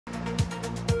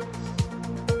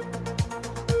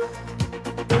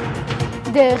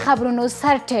د خبرونو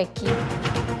سرټکی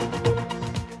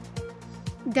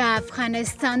د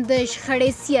افغانستان د شخړې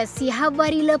سیاسي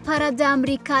هواري لپاره د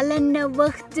امریکا له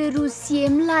نوښت د روسیې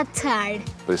ملاتړ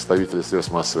Представители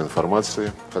средств массовой информации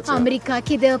хотят... امریکا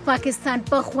کې د پاکستان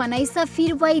پخوانی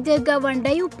سفیر وایي د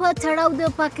ګاونډیو په تړاو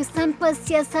د پاکستان په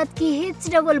سیاست کې هیڅ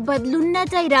ډول بدلون نه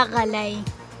دی راغلی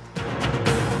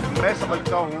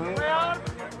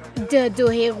د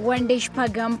دوحې غونډې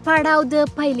شپږم پړاو د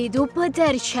پیلېدو په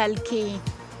درشل کې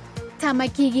تمه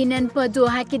کېږي نن په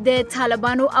دوحه کې د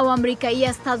طالبانو او امریکایي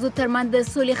استازو ترمنځ د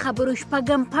سولې خبرو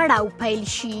شپږم پړاو پیل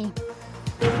شي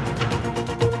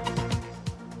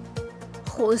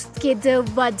خوست کې د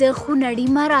واده خونړي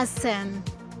مراسم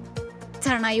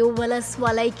تڼیو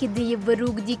ولسوالۍ کې د یوه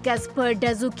روږدي کس په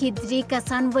ډزو کې 3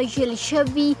 کسان وژل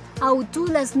شوي او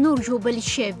 12 نور ژوبل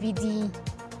شوي دي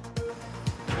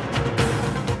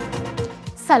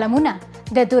سلامونه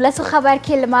د 12 خبر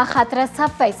کې له ما خاطره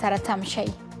صفوي سره تم شئ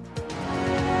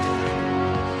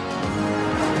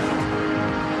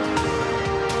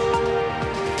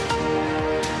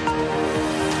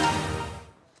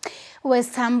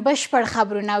اوس هم بشپړ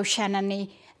خبرونه او شننې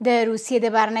د روسیې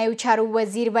د بهرنیو چارو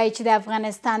وزیر وایي چې د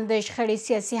افغانستان د شخړې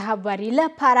سیاسي هواري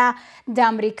لپاره د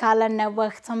امریکا له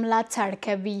نوښت ملاتړ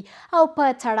کوي او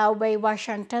په تړاو به یې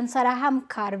واشنګټن سره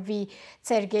همکار وي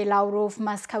سرګی لاوروف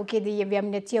مسکو کې د یوې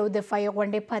امنیتي او دفاعي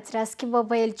غونډې په ترڅ کې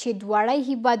وویل چې دواړه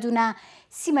هیوادونه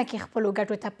سیمه کې خپلو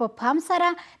ګټو ته په پام سره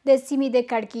د سیمې د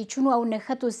کړکېچونو او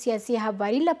نښتو سیاسي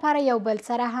هواري لپاره یو بل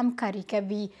سره همکاري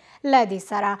کوي له دې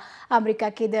سره امریکا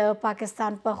کې د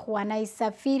پاکستان پخوانی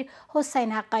سفیر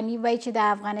حسین حقانی وایي چې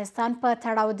د افغانستان په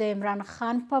تړاو د عمران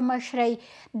خان په مشرۍ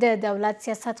د دولت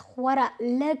سیاست خورا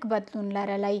لږ بدلون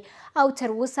لرلی او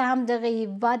تر اوسه هم دغه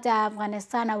هیواد د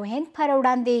افغانستان او هند پر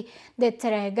وړاندې د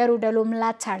ترهګرو ډلو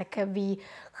ملاتړ کوي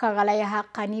ښاغلی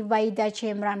حقانی وایي دا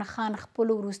چې عمران خان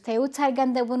خپلو وروستیو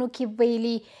څرګندونو کې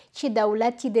ویلي چې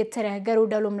دولت یې د ترهګرو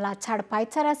ډلو ملاتړ پای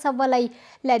ته رسولی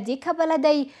له دې کبله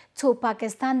دی څو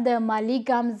پاکستان د مالي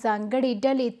ګام ځانګړې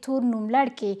ډلې تور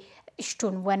نوملړ کې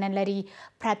شتون ونه لري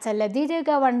پرته له دې د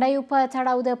ګاونډیو په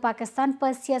تړاو د پاکستان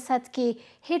په سیاست کې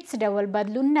هیڅ ډول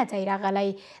بدلون نه دی راغلی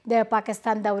د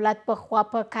پاکستان دولت پخوا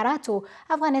په کراتو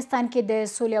افغانستان کې د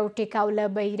سولې او ټیکاو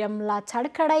له بهیره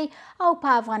ملاتړ کړی او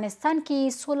په افغانستان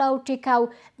کې سوله او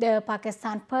ټیکاو د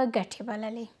پاکستان په ګټې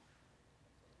بللی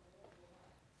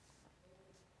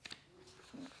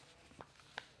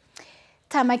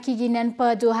تمه کېږي نن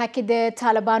په دوحه کې د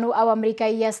طالبانو او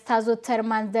امریکایي استازو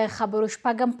ترمنځ د خبرو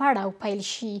شپږم پړاو پیل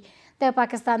شي د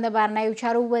پاکستان د بهرنیو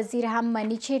چارو وزیر هم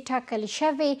مني چې ټاکل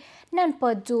شوی نن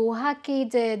په دوحه کې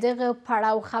د دغه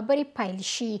پړاو خبرې پیل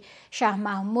شي شاه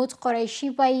محمود قریشي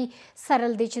وایي سره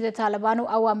له دې چې د طالبانو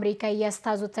او امریکایي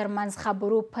استازو ترمنځ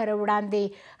خبرو پر وړاندې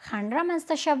خنډ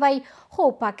رامنځته شوی خو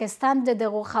پاکستان د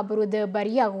دغو خبرو د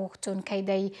بریا غوښتونکی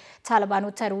دی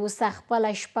طالبانو تر اوسه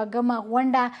خپله شپږمه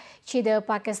غونډه چې د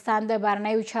پاکستان د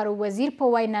بهرنیو چارو وزیر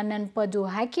په وینا نن په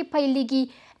دوحه کې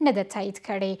پیلیږي نه ده تایید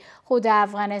کړې خو د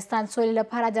افغانستان سولې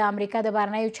لپاره د امریکا د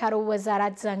بهرنیو چارو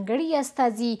وزارت ځانګړي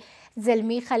استازي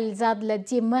زلمي خلیلزاد له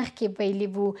دې مخکې ویلي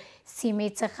وو سیمې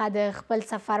څخه د خپل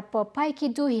سفر په پای کې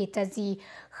دوحې ته ځي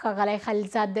ښاغلی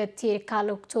خلیلزاد د تیر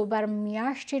کال اکتوبر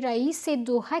میاشتې راهیسې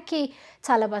دوحه کې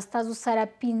طالب استازو سره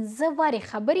 15 وارې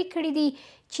خبرې کړې دي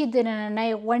چې د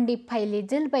نننۍ غونډې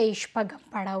پیلېدل به یې شپږم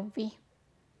پړاو وي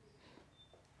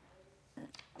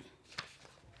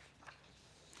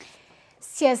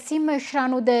سیاسي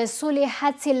مشرانو د سولې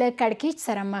هڅې له کړکېچ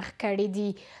سره مخ کړي دي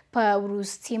په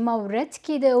وروستي مورد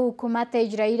کې د حکومت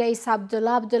اجرایي رئیس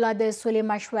عبدالله د سولې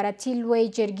مشورتي لویې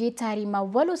جرګې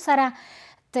تحریمولو سره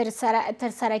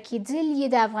ترسره کېدل یې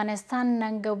د افغانستان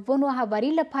ننګونو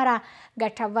هواري لپاره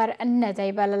ګټور نه دی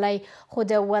بللی خو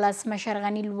د ولسمشر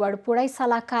غني لوړپوړی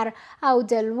سلاکار او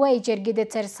د لویې جرګې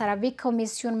د ترسروي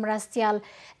کمیسیون مرستیال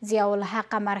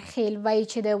ضیاءالحق امرخیل وایي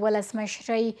چې د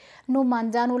ولسمشرۍ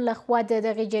نوماندانو لخوا د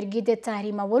دغې جرګې د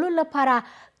تحریمولو لپاره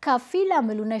کافي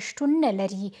لاملونه شتون نه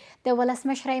لري د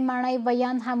ولسمشرۍ ماڼۍ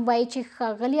بیان هم وایي چې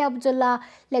ښاغلي عبدالله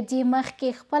له دې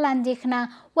مخکې خپل اندېښنه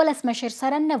ولسمشر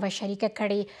سره نه وه شریکه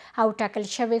کړې او ټاکل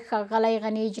شوی ښاغلی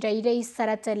غني اجرایي رئیس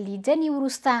سره تر لیدنې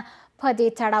وروسته په دې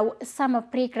تړاو سمه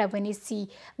پریکړه ونیسي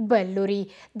بل لوري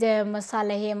د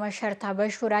مصالحې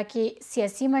مشرتابه شورا کې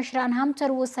سیاسي مشران هم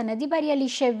تر اوسه نه دي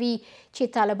بریالي شوي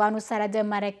چې طالبانو سره د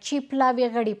مرکچي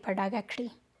پلاوي غړي په ډاګه کړي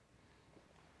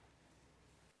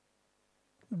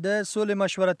د سولې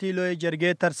مشورتي لویې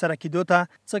جرګې ترسره کېدو ته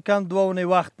څه کم 2 اونۍ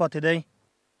وخت پاتې دی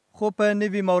خو په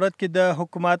نوي مورد کې د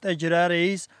حکومت اجرا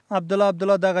رئیس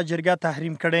عبدالله دغه جرګه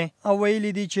تحریم کړي او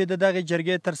ویلي دي چې د دغه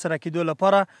جرګې ترسره کېدو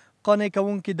لپاره قانع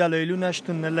کوونکي دلایلونه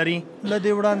شتون نه لري. له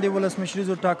دې وړاندې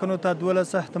ولسمشریزو ټاکنو ته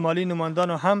 12 احتمالي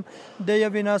نمایندانو هم د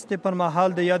یوې ناستې پر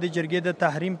مهال د یادې جرګې د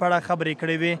تحریم په اړه خبرې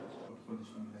کړې وې.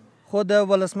 خو د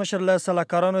ولسمشر له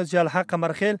سلاکارانو ضیاءالحق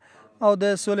قمرخیل او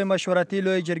د سولې مشورتي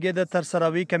لویې جرګې د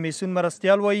ترسروي کمیسیون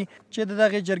مرستیال وایي چې د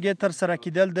دغې جرګې ترسره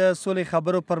کیدل د سولې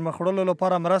خبرو پر مخ وړلو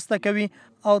لپاره مرسته کوي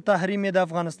او تحریم یې د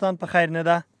افغانستان په خیر نه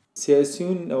ده.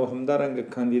 سیاسیون او همدارنګه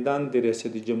کاندیدان د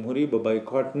ریاست جمهوریت به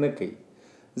بایکاټ نه کوي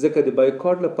ځکه د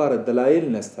بایکاټ لپاره دلایل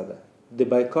نشته ده. د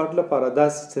بایکاټ لپاره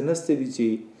داسې څه نشته دي چې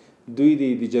دوی د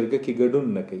جرګه کې ګډون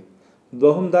نه کوي.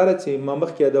 دوهم دا چې ما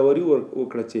مخکې یادوري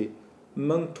وکړه چې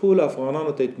من ټول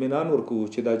افغانانو ته اطمینان ورکوو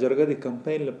چې دا جرګه د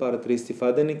کمپاین لپاره تر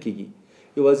استفاده نه کیږي.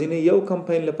 یوازینی یو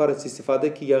کمپاین لپاره چې استفاده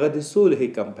کیږي هغه د صلح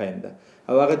کمپاین ده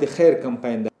او هغه د خیر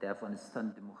کمپاین ده.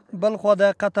 بل خو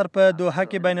د قطر په دوحه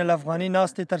کې بین الافغاني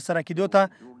ناستې ترسره کیدو ته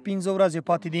 15 ورځې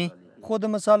پاتې دي. خو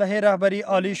د مصالحې رهبري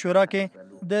عالی شورا کې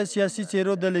د سیاسي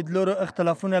څیرو د لیدلورو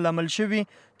اختلافونه لامل شوي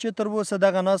چې تر اوسه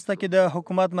دغه ناسته کې د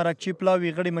حکومت مرکچي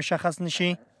پلاوي غړي مشخص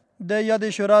نشي. د یادې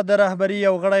شورا د رهبري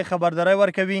یو غړی خبرداری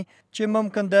ورکوي چې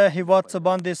ممکن د هیواد څخه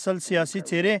باندې 100 سیاسي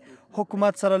څیرې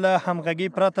حکومت سره له همغږي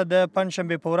پرته د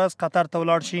پنجشنبه په ورځ قطر ته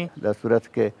ولاړ شي. در صورت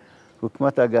که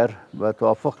حکومت اگر به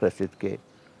توافق رسید که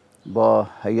با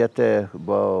هیئت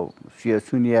با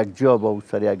سیاسیون یک جا با او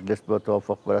سر یک دست با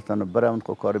توافق برسن و برند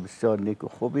خب کار بسیار نیک و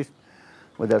خوب است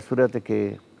و در صورت که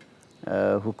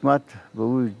حکومت به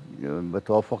او به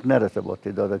توافق نرسه با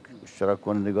تعداد اشتراک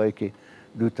کنندگانی که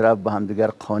دو طرف به هم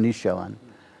دیگر قانی شوند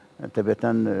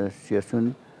طبیعتا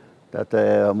سیاسیون تحت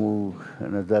همو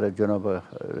نظر جناب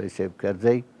رئیس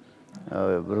کرزی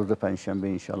روز پنجشنبه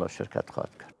انشاءالله شرکت خواهد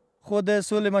کرد. خو د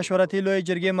سولې مشورتي لویې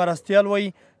جرګې مرستیال وایي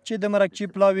چې د مرکچي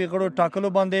پلاوي غړو ټاکلو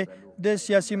باندې د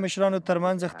سیاسي مشرانو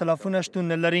ترمنځ اختلافونه شتون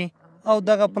نه لري او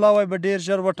دغه پلاوی به ډیر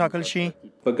ژر وټاکل شي.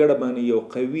 په ګډه باندې یو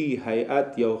قوي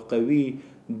هیئت یو قوي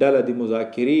ډله د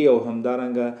مذاکرې او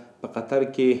همدارنګه په قطر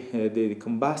کې د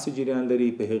کوم بحث جریان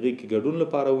لري په هغې کې ګډون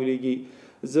لپاره ولیږي.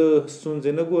 زه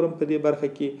ستونزې نه ګورم په دې برخه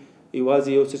کې. یوازې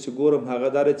یو څه چې ګورم هغه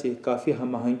دا چې کافي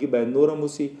هماهنګي باید نور هم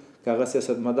وسي. که هغه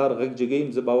سیاستمدار غږ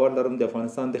جګوي زه باور لرم د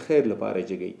افغانستان د خیر لپاره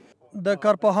جګوي. د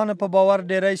کارپوهانو په باور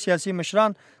ډیری سیاسي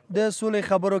مشران د سولې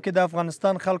خبرو کې د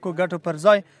افغانستان خلکو ګټو پر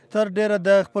ځای تر ډیره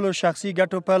د خپلو شخصی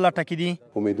ګټو په لټه کې دي.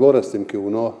 امیدوار هستیم که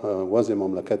اونا وضع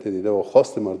مملکت دیده و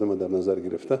خواست مردم در نظر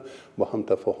گرفته با هم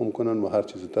تفاهم کنن و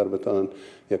هر چیز زودتر بتونن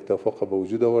یک توافق به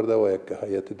وجود آورده و یک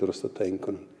هیئت درست تعیین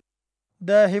کنن.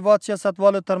 د هیواد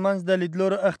سیاستوالو ترمنځ د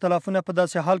لیدلورو اختلافونه په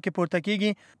داسې حال کې پورته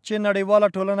کیږي چې نړیواله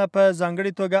ټولنه په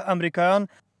ځانګړي توګه امریکایان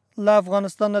له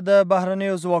افغانستان د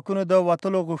بهرنیو ځواکونو د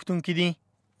وتلو غوښتونکي دي.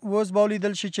 اوس به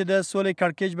ولیدل شي چې د سولې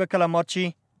کړکېچ به کله مات شي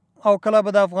او کله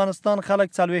به د افغانستان خلک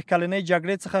 40 کلنۍ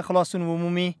جګړې څخه خلاصون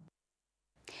ومومي.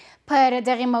 پر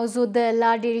دغه موضوع د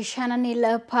لا ډېرې شننې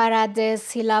لپاره د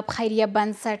سیلاب خیریه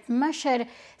بنسټ مشر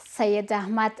سید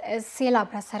احمد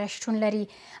سیلاب را سره شتون لري.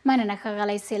 مننه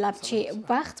ښاغلی سیلاب چې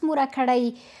وخت مو راکړی.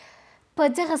 په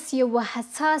دغسې یو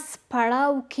حساس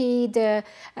پړاو کې د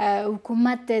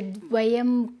حکومت د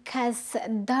دویم کس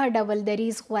دا ډول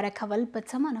دریځ غوره کول په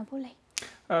څه معنی بولئ؟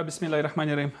 بسم الله الرحمن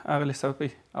الرحیم. اغلې صافی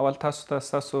اول تاسو ته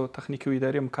ستاسو تخنیکي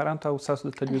ادارې همکارانو ته او ستاسو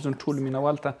د تلویزیون ټولو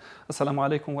مینوال ته السلام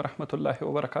علیکم ورحمت الله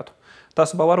وبرکاتو.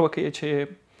 تاسو باور وکړئ چې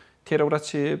تېره ورځ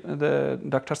چې د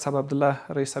ډاکټر صاحب عبدالله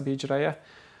رئیس اب اجرایه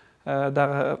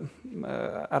دغه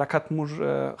حرکت موږ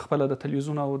خپله د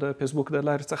تلویزیون او د فیسبوک د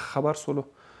لارې څخه خبر سولو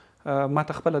ما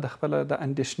ته خپله د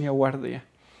اندېښنې وړ دی.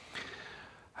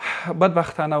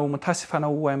 بدبختانه او متاسفانه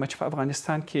ووایم چې په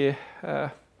افغانستان کې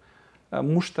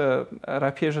موږ ته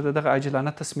راپېژه د دغه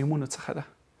عاجلانه تصمیمونو څخه ده.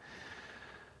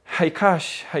 هی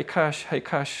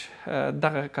کاش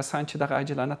دغه کسان چې دغه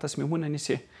عاجلانه تصمیمونه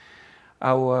نیسي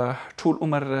او ټول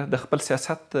عمر د خپل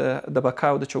سیاست د بقا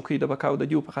او د چوکۍ د بقا او د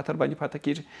دیو په خاطر باندې پاته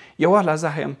کېږي. یوه لحظه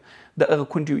هم د هغه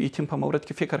کونډې یتیم په مورد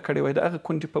کې فکر کړی وای، د هغه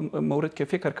کونډې په مورد کې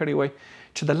فکر کړی وای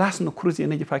چې د لاس نکروز یې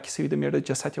نه دي پاکې سوي، د میړه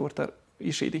جسد یې ورته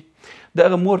ایښی دی. د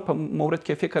هغه مور په مورد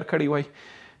کې فکر کړی وای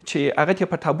چې هغه ته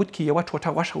په تابوت کې یوه ټوټه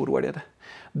غوښه ور وړېده.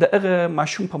 د هغه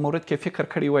ماشوم په مورد کې فکر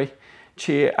کړی وای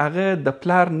چې هغه د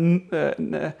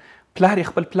پلار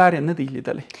خپل پلار نه دی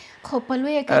لیدلی. خو په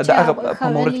لویه کچه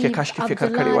ښاغلي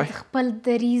عبدالله د خپل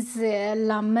دریځ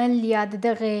لامل یا د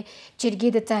دغه جرګې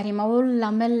د تحریمولو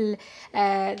لامل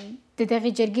د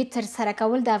دغې جرګې ترسره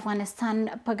کول د افغانستان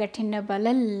په ګټې نه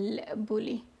بلل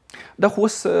بولي. دا خو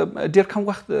اوس ډېر کم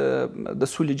وخت د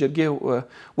سولې جرګې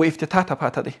و افتتاح ته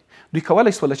پاته دی. دوی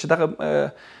کولی سوله چې دغه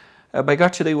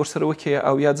بایکاټ چې دی ورسره وکړي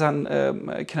او یا ځان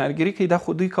کنارګیري کړي. دا خو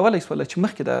دوی کولی سوله چې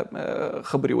مخکې دا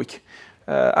خبرې وکړي.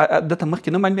 دلته مخکې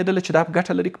نه معلومېدله چې دا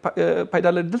ګټه لري پیدا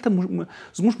لري. دلته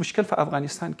زموږ مشکل په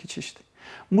افغانستان کې څه شته؟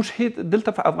 موږ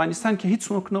دلته په افغانستان کې هیڅ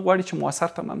څوک نه غواړي چې مؤثر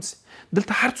تمام شي.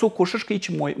 دلته هر څوک کوشش کوي چې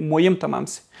مهم تمام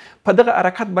شي. په دغه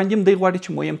حرکت باندې هم دی غواړي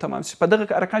چې مهم تمام شي. په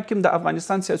دغه حرکت کې هم د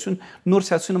افغانستان سیاسیون نور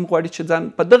سیاسیون هم غواړي چې ځان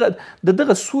په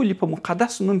دغه سولې په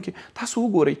مقدس نوم کې تاسو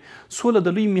وګورئ سوله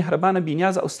د لوی مهربانه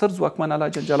بېنیازه او ستر ځواکمن الله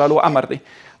جل جلاله امر دی.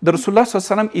 د رسول الله صلی الله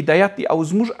علیه وسلم هدایت دی او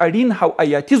زموږ اړین او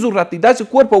حیاتي ضرورت دی. داسې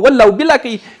کور په ول او بلا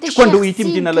کوي چې کونډه و یتیم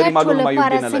دین نه لري معلوم ما یو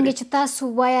دین نه لري. چې تاسو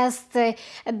وایاست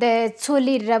د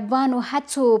سولې روانو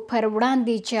هڅو پر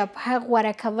وړاندې چې په هغه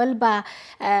غوره کول به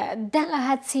دغه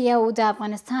هڅې او د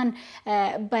افغانستان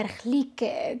برخلیک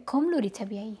کوم لوري ته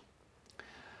بیایي؟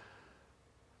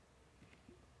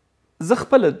 زه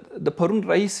خپله د پرون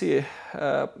راهیسې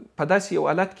په داسې یو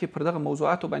حالت کې پر دغه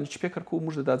موضوعاتو باندې چې فکر کوو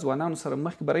موږ د ځوانانو سره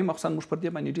مخکې برای مخصوصا موږ پر دې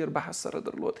باندې ډېر بحث سره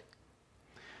درلودی.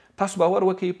 تاسو باور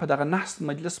وکړئ په دغه نحس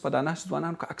مجلس په دغه نحس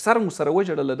ځوانانو کې اکثره مو سره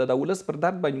وژړله د ولس پر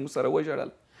درد باندې مو سره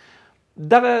وژړل.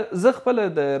 دغه زه خپله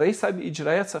د رئیس صاحب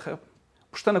اجرایه څخه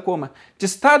پوښتنه کومه چې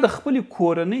ستا د خپلې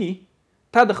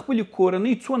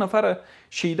کورنۍ څو نفره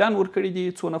شهیدان ورکړي دي،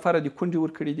 څو نفره د کونډې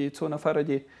ورکړي دي، څو نفره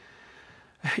د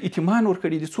ایتمان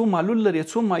ورکړي دي، څو معلول لري،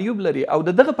 څو معیوب لري. او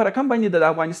د دغه په رقم باندې د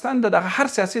افغانستان د دغه هر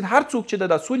سیاست هر څوک چې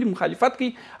د سولې مخالفت کوي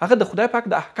هغه د خدای پاک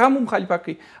د احکامو مخالفت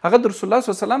کوي، هغه د رسول الله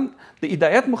صلی الله علیه وسلم د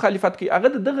هدایت مخالفت کوي، هغه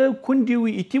د دغه کونډې و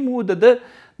ایتیمو د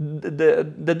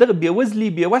دغه بېوزلي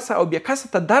بېوسه او بېکسه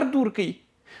ته درد ورکوي.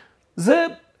 زه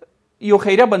یو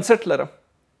خیریه بنسټ لرم.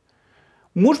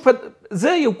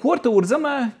 زه یو کور ته ورځم،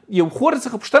 یو خور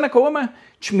څخه پوښتنه کوم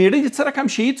چې میړه دې څه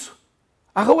رقم شهید سو.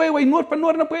 هغه وایي نور په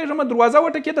نور نه پوهېږم، دروازه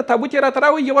وټکېده، تابوت یې راته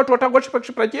راوړی، یوه ټوټه غوښې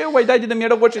پکښې پرتې وایي دا دې د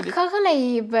میړه غوښې دي. ښاغلی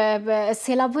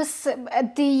سیلابس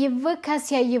د یوه کس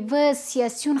یا یوه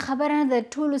سیاسیون خبره نه ده،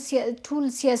 ټول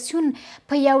سیاسیون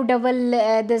په یو ډول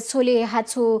د سولې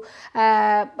هڅو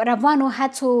روانو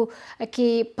هڅو کې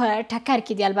په ټکر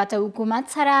کې دي. البته حکومت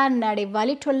سره،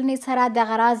 نړیوالې ټولنې سره،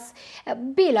 دغه راز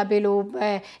بېلابېلو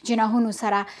جناحونو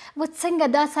سره و څنګه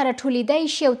دا سره ټولیدی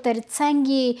شي او تر څنګ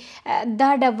یې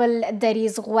دا ډول دریځ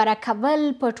غوره کول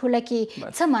په ټوله کې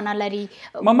څه معنا لري؟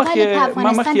 ولې په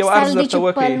افغانستان کې سره دی چې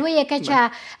په لویه کچه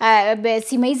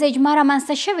سیمه ییزه اجماع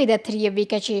رامنځته شوې ده تر یوې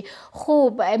کچې، خو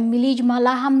ملي اجماع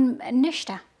لا هم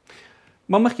نشته.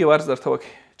 ما مخکې یو عرض درته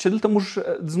وکړئ چې دلته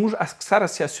زموږ اکثره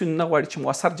سیاسیون نه غواړي چې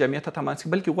مؤثر جمعیت ته تمام شي،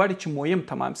 بلکې غواړي چې مهم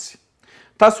تمام شي.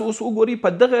 تاسو اوس وګورئ په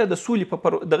دغه د سولې په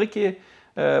دغه کې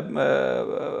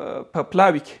په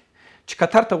پلاوي کې چې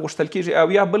قطر ته غوښتل کېږي او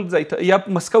یا بل ځای ته یا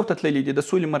مسکو ته تللي دي د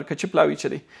سولې مرکچي پلاوي چې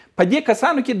دی، په دې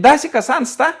کسانو کې داسې کسان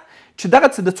شته چې دغه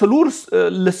څه د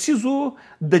 4 لسیزو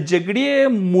د جګړې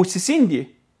موسسین دي،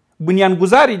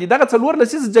 بنیانګذار دي. دغه 4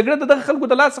 لسیزه جګړه د دغه خلکو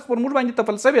د لاس څخه پر موږ باندې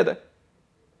تپل شوې ده.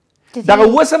 دغه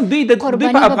اوس هم دوی په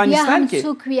افغانستان کې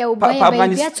په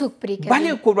افغانستان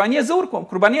بلې قرباني یې زه ورکوم،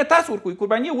 قرباني یې تاسو ورکوئ،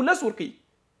 قرباني یې ولس ورکوي.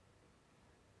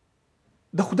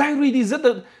 د خدای روی دی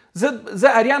زه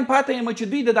اریان پاته یم چې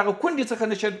دوی د دغه کونډې څخه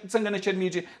څنګه نه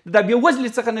شرمېږي، د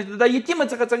بېوزلي څخه د یتیمه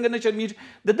څخه څنګه نه شرمېږي،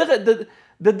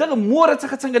 د دغه موره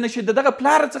څخه څنګه نه شي، د دغه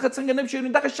پلاره څخه څنګه نه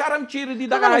شرمېږي، دغه شرم چیرې دی،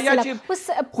 دغه حیا چیرې؟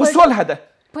 خو صلح ده.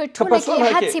 په ټوله کې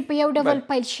هڅې په یو ډول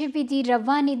پیل شوي دي،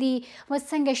 روانې دي. اوس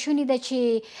څنګه شونې ده چې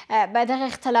به دغه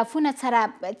اختلافونه سره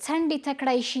څنډې ته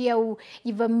کړی شي او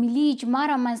یوه ملي اجماع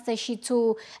رامنځته شي څو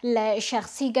له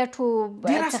شخصي ګټو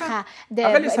څخه د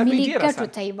ملي ګټو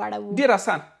ته یې واړوو؟ ډېر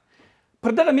اسان.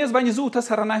 پر دغه میز باندې زه ته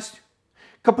سره ناست یم،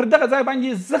 که پر دغه ځای باندې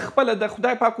زه خپله د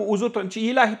خدای پاکو حضور ته چې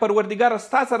الهي پروردګاره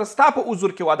ستا سره ستا په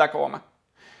حضور کې واده کوم،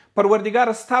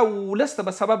 پروردګاره ستا ولس ته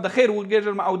به سبب د خیر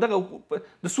وګرځم او دغه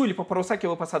د سولې په پروسه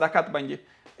کې په صداقت باندې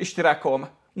اشتراک کوم.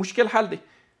 مشکل حل دی.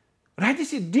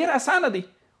 راځي ډېر اسانه دی.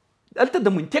 هلته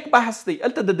د منطق بحث دی،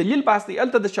 هلته د دلیل بحث دی،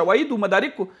 هلته د شواهدو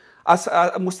مدارکو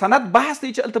مستند بحث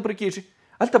دی چې هلته پرې کېږي.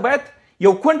 هلته باید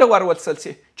یو کونډه ورولسل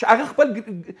شي چې هغه خپل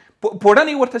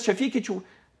پوړنې ورته شفي کړي چې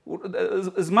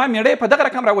زما میړه په دغه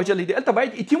رقم راوژلی دی. هلته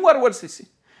باید یتیم ورولسل شي،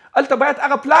 هلته باید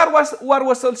هغه پلار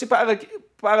وروسل شي په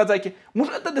هغه ځای کې. موږ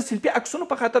هلته د سلفي عکسونو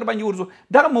په خاطر باندې ورځو.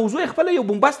 دغه موضوع یې خپله یو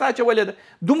بومباسته اچولې ده،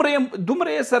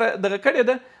 دومره یې سره دغه کړې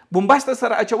ده، بومباسته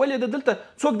سره اچولې ده. دلته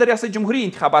څوک د ریاست جمهوري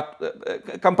انتخابات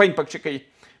کمپاین پکښې کوي،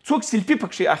 څوک سلفي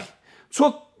پکښې اخلي،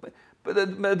 څوک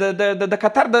د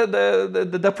قطر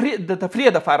د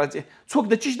تفریح دپاره ځي، څوک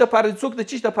د چیش دپاره ځي، څوک د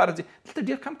چیش دپاره ځي. دلته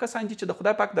ډېر کم کسان دي چې د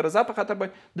خدای پاک د رضا په خاطر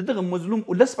باندې د دغه مظلوم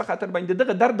ولس په خاطر باندې د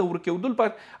دغه درد د ورکېدلو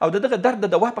او د دغه درد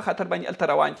د دوا په خاطر باندې هلته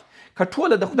روان دي. که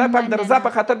ټوله د خدای پاک د رضا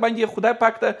په خاطر باندې خدای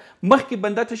پاک ته مخکې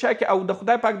بنده تشا کړي او د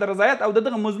خدای پاک د رضایت او د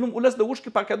دغه مظلوم ولس د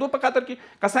اوښکې پاکېدو په خاطر کې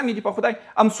قسم دي په خدای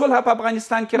ام صلح په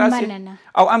افغانستان کې راسي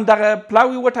او ام دغه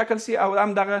پلاوي وټاکل سي او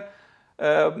ام دغه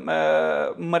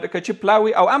مرکچي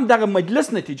پلاوي او هم دغه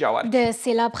مجلس نتیجه ورکړي. د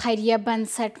سیلاب خیریه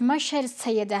بنسټ مشر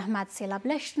سید احمد سیلاب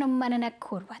لشنو مننه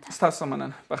کوربه ده. ستاسو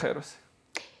مننه. بخیر اوسئ.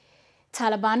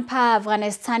 طالبان په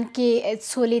افغانستان کې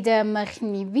سولې د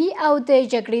مخنیوي او د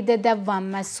جګړې د دوام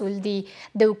مسؤل دي.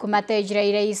 د حکومت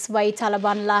اجرایي رئیس وایي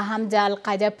طالبان لا هم د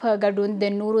القاعده په ګډون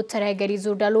د نورو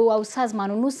ترهګریزو ډلو او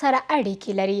سازمانونو سره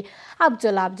اړیکې لري.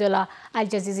 عبدالله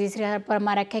الجزیرې پر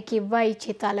مرکه کې وایي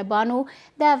چې طالبانو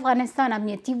د افغانستان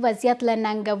امنیتي وضعیت له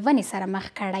ننګونې سره مخ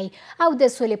کړی او د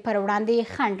سولې پر وړاندې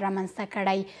خنډ رامنځته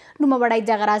کړی. نوموړی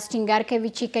دغه راز ټینګار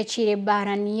کوي چې که چیرې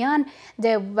بهرنیان د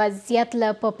وضعیت له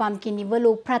په پام کې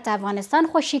نیولو پرته افغانستان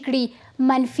خوشي کړي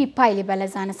منفي پایلې به له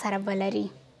ځان سره ولري.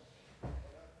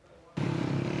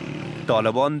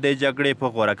 طالبان د جګړې په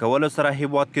غوره کولو سره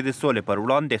هیواد کې د سولې پر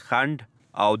وړاندې خنډ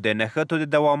او د نښتو د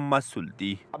دوام مسؤل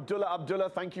دي.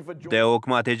 د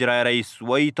حکومت اجرایي رئیس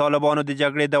وایي طالبانو د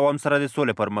جګړې دوام سره د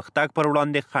سولې پرمختګ پر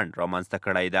وړاندې خنډ رامنځته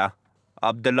کړی ده.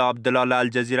 عبدالله له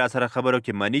الجزیره سره خبرو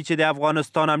کې مني چې د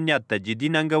افغانستان امنیت ته جدي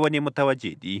ننګونې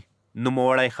متوجه دي.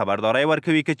 نوموړی خبرداری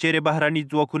ورکوي که چیرې بهرني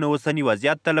ځواکونه اوسني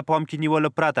وضعیت ته له پام کې نیولو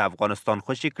پرته افغانستان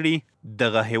خوشي کړي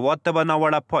دغه هیواد ته به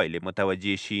ناوړه پایلې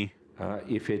متوجه شي.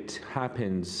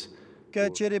 که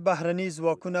چیرې بهرني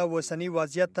ځواکونه اوسني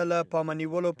وضعیت ته له پامه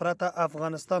نیولو پرته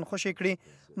افغانستان خوشي کړي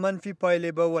منفي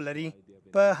پایلې به ولري.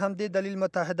 په همدې دلیل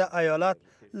متحده ایالات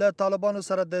له طالبانو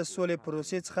سره د سولې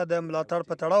پروسې څخه د ملاتړ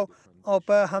په تړاو او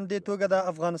په همدې توګه د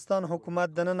افغانستان حکومت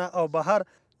دننه او بهر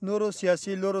نورو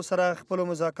سیاسي لورو سره خپلو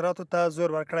مذاکراتو ته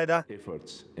زور ورکړی ده.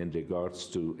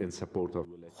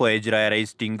 خو اجرایي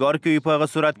رئیس ټینګار کوي په هغه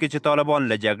صورت کې چې طالبان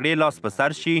له جګړې لاس په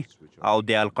سر شي او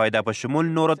د القاعده په شمول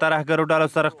نورو ترهګرو ډلو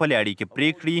سره خپلې اړیکې پرې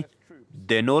کړي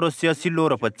د نورو سیاسي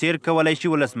لورو په څیر کولی شي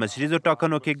ولسمشریزو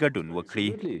ټاکنو کې ګډون وکړي.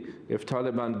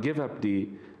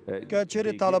 که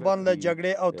چیرې طالبان له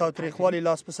جګړې او تاوتریخوالي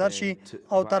لاس په سر شي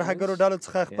او ترهګرو ډلو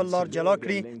څخه خپل لار جلا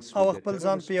کړي او خپل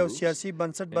ځان په یو سیاسي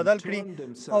بنسټ بدل کړي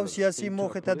او سیاسي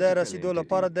موخې ته د رسیدو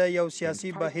لپاره د یو سیاسي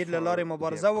بهیر له لارې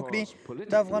مبارزه وکړي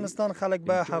د افغانستان خلک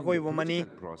به هغوی ومني.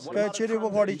 که چیرې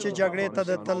وغواړي چې جګړې ته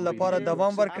د تل لپاره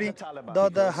دوام ورکړي دا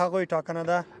د هغوی ټاکنه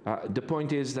ده.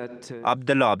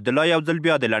 عبدالله یو ځل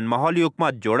بیا د لنډمهالي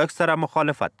حکومت جوړښت سره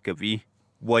مخالفت کوي.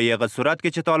 وایي هغه صورت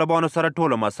کې چې طالبانو سره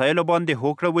ټولو مسایلو باندې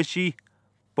هوکړه وشي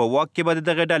په واک کې به د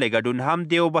دغې ډلې ګډون هم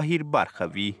د یو بهیر برخه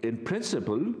وي.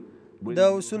 د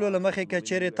اصولو له مخې که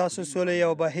چیرې تاسو سولې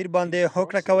یو بهیر باندې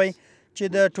هوکړه کوئ چې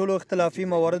د ټولو اختلافي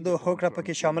مواردو هوکړه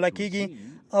پکې شامله کیږي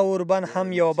او اوربند هم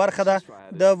یوه برخه ده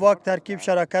د واک ترکیب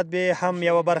شراکت به هم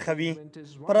یوه برخه وي.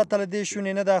 پرته له دې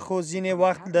شونې نه ده خو ځینې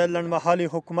وخت د لنډمهالي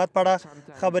حکومت په اړه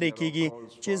خبرې کیږي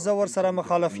چې زه ورسره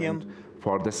مخالف یم.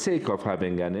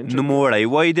 نوموړی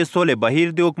وایي د سولې بهیر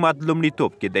د حکومت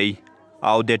لومړیتوب کې دی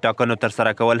او د ټاکنو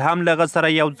ترسره کول هم له هغه سره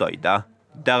یو ځای ده.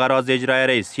 دغه راز اجرایي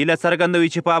رئیس هیله څرګندوي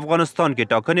چې په افغانستان کې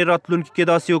ټاکنې راتلونکي کې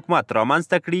داسې حکومت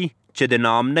رامنځته کړي چې د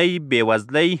ناامنۍ،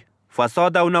 بېوزلۍ،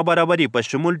 فساد او نابرابري په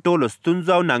شمول ټولو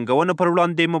ستونزو او ننګونو پر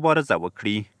وړاندې مبارزه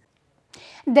وکړي.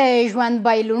 د ژوند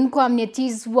بایلونکو امنیتي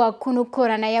ځواکونو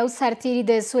کورنۍ او سرتیري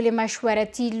د سولې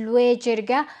مشورتي لویه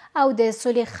جرګه او د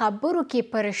سولې خبرو کې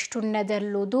پر شتون نه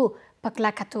درلودو په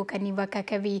کلکه توګه نیوکه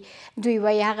کوي. دوی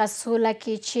وایي هغه سوله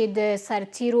کې چې د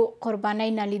سرتیرو قربانۍ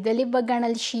نالیدلې به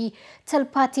ګڼل شي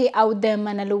تلپاتې او د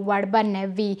منلو وړ به نه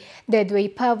وي. د دوی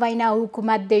په وینا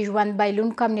حکومت د ژوند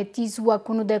بایلونکو امنیتي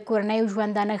ځواکونو د کورنیو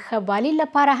ژوندانه ښه والي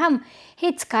لپاره هم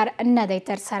هیڅ کار نه دی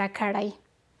ترسره کړی.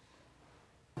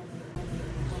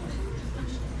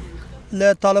 له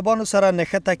طالبانو سره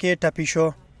نښته کې ټپي شو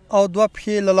او دوه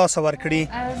پښې له لاسه ورکړي.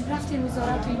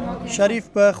 شریف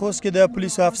په خوست کې د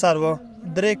پولیسو افسر و.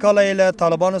 3 کاله یې له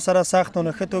طالبانو سره سختو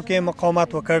نښتو کې مقاومت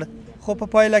وکړ خو په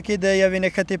پایله کې د یوې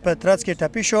نښتې په ترڅ کې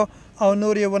ټپي شو او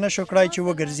نور یې ونه شو کړای چې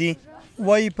وګرځي.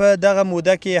 وایي په دغه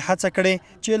موده کې هڅه کړې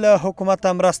چې له حکومته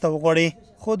مرسته وغواړي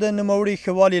خو د نوموړي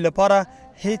ښه والي لپاره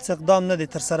هیڅ اقدام نه دی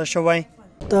ترسره شوی.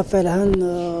 تا فعلا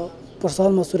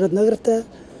پرسان مسئولیت نگرفته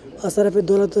از طرف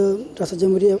دولت ریاست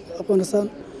جمهوری افغانستان.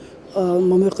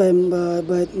 ما میخواهیم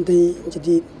باید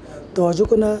جدید توجه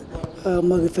کنه.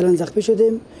 ما فعلا زخمی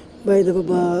شدیم باید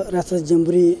با ریاست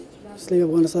جمهوری اسلامی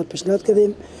افغانستان پیشنهاد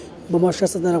کردیم با ما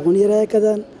 600 افغانی رای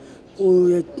کردن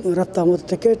و رفت آمد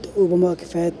تکت و با ما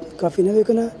کفایت کافی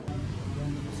نمیکنه.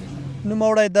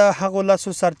 نوموړی د هغو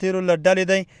لسو سرتیرو له ډلې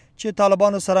دی چې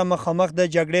طالبانو سره مخامخ د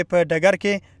جګړې په ډګر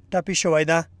کې ټپي شوی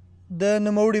ده. د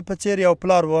نوموړي په څیر یو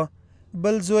پلار و،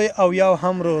 بل زوی او یو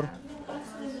هم ورور.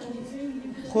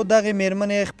 خو دغې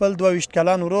میرمنې خپل 22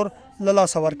 کلن ورور له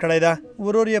لاسه ورکړی ده.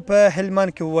 ورور یې په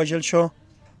هلمند کې ووژل شو.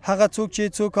 هغه څوک چې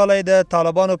څو کاله یې د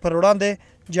طالبانو پر وړاندې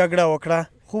جګړه وکړه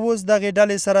خو اوس دغې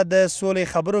ډلې سره د سولې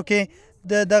خبرو کې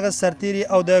د دغه سرتیري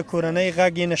او د کورنۍ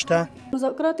غږ یې نشته.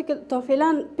 مذاکراتی که تا فعلا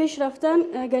پیش رفتن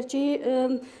اگرچه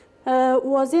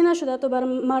واضح نشده تا بر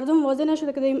مردم واضح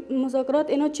نشده که در مذاکرات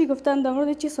اینا چی گفتن، در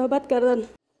مورد چی صحبت کردن.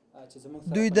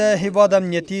 دوی د هیواد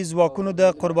امنیتي ځواکونو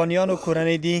د قربانیانو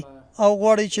کورنۍ دي او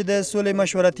غواړي چې د سولې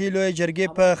مشورتي لویې جرګې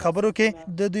په خبرو کې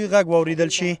د دوی غږ واوریدل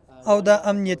شي او د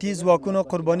امنیتي ځواکونو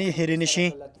قربانی هېرې نشي.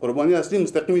 قربانی اصلی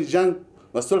مستقیم جنگ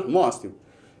و صلح ما هستیم.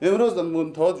 امروز در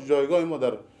منتهات جایگاه ما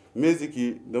در میزی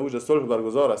که در اونجا صلح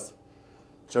برگزار است،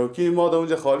 چوکی ما در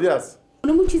اونجا خالی است.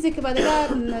 اون چیزی که بعد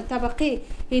طبقه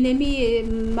اینمی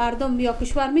مردم یا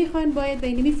کشور میخواین باید به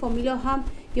اینمی فامیلا هم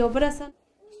یا برسن.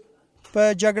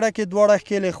 په جګړه کې دواړه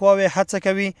ښکېلې خواوې هڅه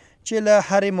کوي چې له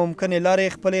هرې ممکنې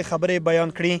لارې خپلې خبرې بیان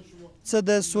کړي، څه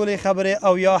د سولې خبرې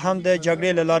او یا هم د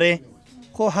جګړې له لارې.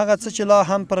 خو هغه څه چې لا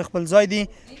هم پر خپل ځای دي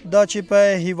دا چې په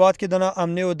هیواد کې د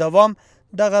ناامنۍ او دوام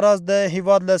دغه راز د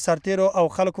هیواد له سرتیرو او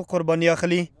خلکو قرباني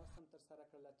اخلي.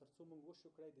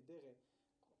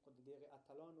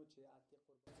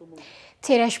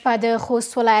 تیره شپه د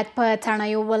خوست ولایت په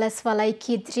تڼیو ولسوالۍ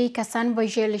کې 3 کسان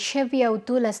وژل شوي او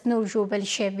 12 نور ژوبل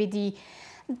شوي دي.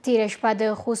 تیره شپه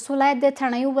د خوست ولایت د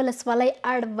تڼیو ولسوالۍ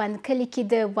اړوند کلي کې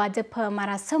د واده په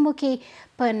مراسمو کې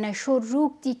په نشو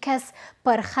روږدي کس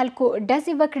پر خلکو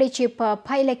ډزې وکړې چې په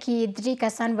پایله کې 3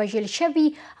 کسان وژل شوي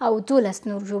او 12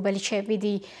 نور ژوبل شوي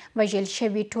دي. وژل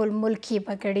شوي ټول ملکي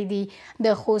وګړي دي.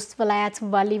 د خوست ولایت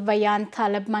والي ویان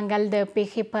طالب منګل د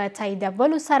پیښې په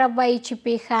تاییدولو سره وایي چې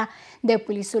پیښه د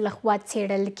پولیسو لخوا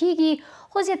څیړل کیږي،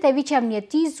 خو زیاتوي چې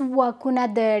امنیتي ځواکونه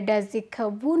د ډزې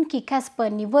کوونکي کس په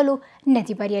نیولو نه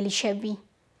دي بریالي شوي.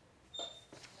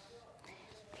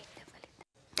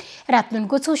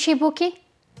 راتلونکو څو شیبو کې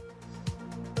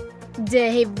د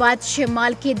هیواد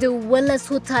شمال کې د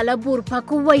 12 طالب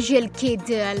اورپکو وژل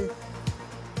کېدل.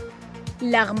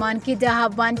 لغمان کې د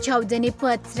هوان چاودنې په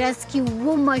ترڅ کې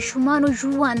 7 ماشومانو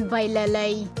ژوند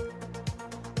بایللی.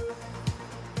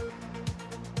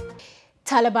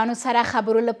 طالبانو سره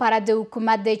خبرو لپاره د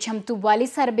حکومت د چمتووالي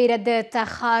سربیره د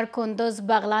تخار، کندوز،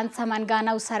 بغلان،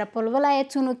 سمنګان او سرپل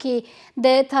ولایتونو کې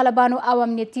د طالبانو او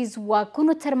امنیتي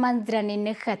ځواکونو ترمنځ درنې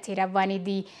نښتې روانې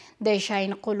دي. د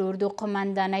شاهین قلوردو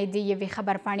قمندانۍ د یوې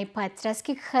خبرپاڼې په ترڅ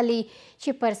کې ښلي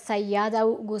چې پر سیاد او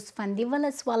ګوسفندي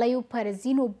ولسوالیو پر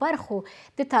ځینو برخو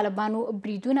د طالبانو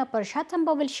بریدونه پر شا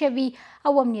تمبول شوي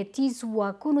او امنیتي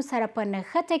ځواکونو سره په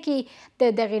نښته کې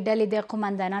د دغې ډلې د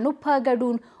قمندانانو په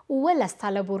ګډون 12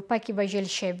 طالب اورپکي وژل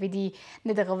شوي دي.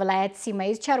 د دغه ولایت سیمه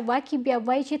ییز چارواکي بیا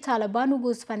وایي چې طالبانو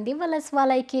ګوسفندي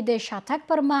ولسوالۍ کې د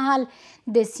شاتګ پر مهال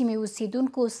د سیمې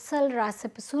اوسیدونکو 100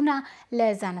 راسپسونه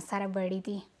له ځان سره وړي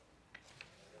دي.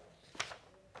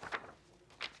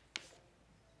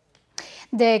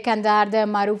 د کندهار د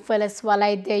معروف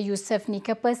ولسوالۍ د یوسف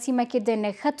نیکه په سیمه کې د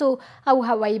نښتو او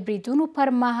هوایي بریدونو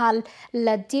پر مهال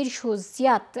له 10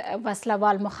 زیات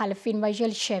وسلوال مخالفین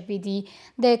وژل شوي دي.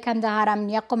 د کندهار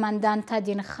امنیه قمندان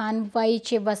تدین خان وایي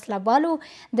چې وسلوالو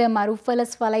د معروف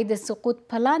ولسوالۍ د سقوط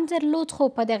پلان درلود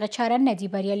خو په دغه چاره نه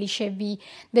دي بریالي شوي.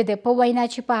 د ده په وینا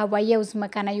چې په هوایي او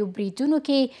ځمکنیو بریدونو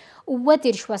کې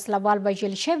 30 وسلوال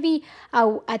وژل شوي او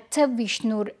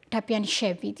 28 نور ټپیان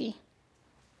شوي دي.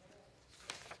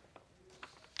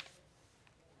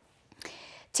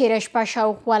 تیره شپه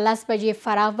شاوخوا 10 بجې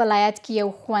فراه ولایت کې یو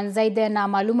ښوونځی د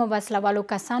نامعلومه وسلوالو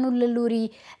کسانو له لوري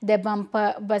د بم په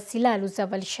وسیله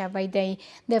الوځول شوی دی.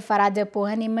 د فراه د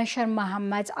پوهنې مشر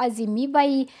محمد عظیمي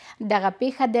وایي دغه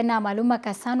پیښه د نامعلومه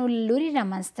کسانو له لوري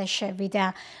رامنځته شوې ده.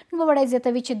 نوموړی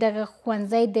زیاتوي چې دغه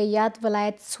ښوونځی د یاد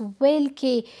ولایت سویل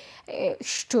کې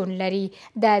شتون لري.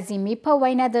 د عظیمي په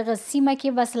وینا دغه سیمه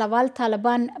کې وسلوال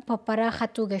طالبان په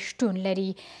پراخه توګه شتون لري.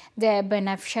 د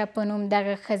بنفشه په نوم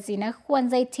دغه ښځینه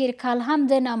ښوونځی تیر کال هم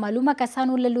د نامعلومه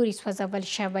کسانو له لوري سوځول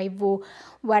شوی و.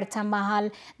 ورته مهال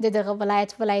د دغه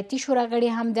ولایت ولایتي شورا غړي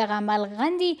هم دغه عمل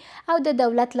غندي او د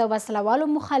دولت له وسلوالو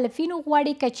مخالفینو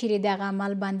غواړي که چیرې دغه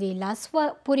عمل باندې لاس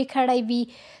پورې کړی وي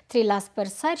ترې لاس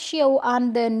پر سر شي او ان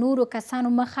د نورو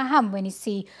کسانو مخه هم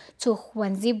ونیسي. څو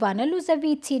ښوونځي وانه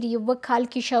لوځوي. تیر یوه کال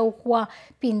کې شاوخوا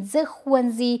 15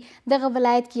 ښوونځي دغه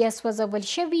ولایت کې یا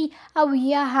سوځول شوي او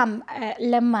یا هم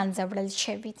له منځه وړل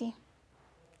شوي دي.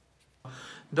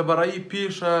 د برایي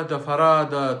پیښه د فراه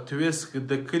د تویسک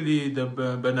د کلي د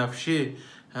بنفشې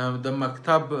د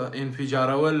مکتب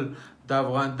انفجارول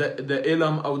د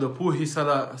علم او د پوهې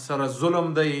سره ظلم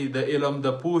دی. د علم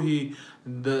د پوهې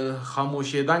د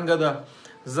خاموشېدنګه ده.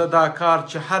 زه دا کار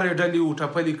چې هرې ډلې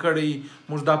وټپلې کړی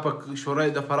موږ دا په شورای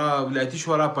د فراه ولایتي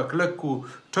شورا په کلک کو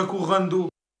ټکو غندو.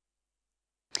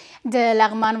 د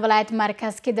لغمان ولایت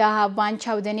مرکز کې د افغان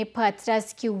چاودنې په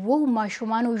ترڅ کې 7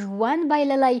 ماشومانو ژوند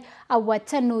بایللی او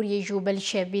 8 نور یې ژوبل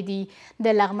شوي دي.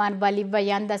 د لغمان والي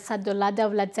بیان د اسدالله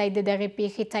دولتزی د دغې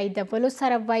پیښې تاییدولو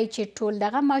سره وایي چې ټول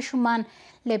دغه ماشومان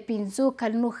له 5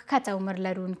 کلونو ښکته عمر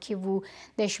لرونکي وو.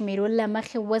 د شمیرو له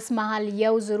مخې اوس مهال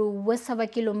 1700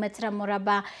 کیلومتره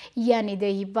مربع یعنې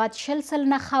د هیواد 20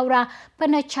 سلنه خاوره په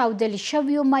نه چاودل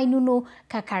شویو ماینونو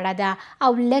ککړه ده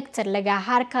او لږ تر لږه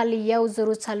هر کال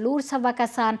 1400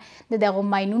 کسان د دغو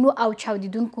ماینونو او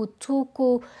چاودیدونکو توکو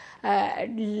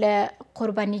له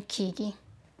قرباني کیږي.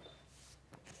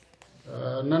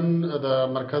 نن د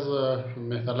مرکز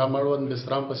مهترلام اړوند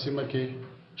بسرام په سیمه کې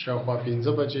شاوخوا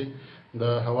 15 بجې د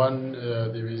هوان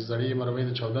د یوې زړې مرمۍ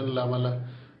د چاودنې له امله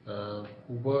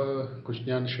اوبه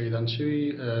کوچنیان شهیدان شوي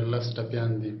 10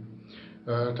 ټپیان دي.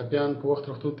 ټپیان په وخت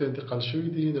روغتون ته انتقال شوي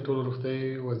دي. د ټولو روغتیایي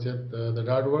وضعیت د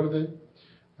ډاډ وړ دی.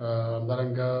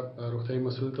 همدارنګه روغتیایي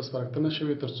مسؤل ته سپارښتنه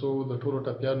شوې تر څو د ټولو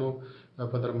ټپیانو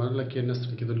په درملنه کې نه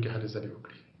ستړي کېدونکې هلې ځلې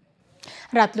وکړي.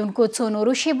 راتلونکو څو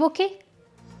نورو شیبو کې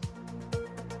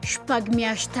 6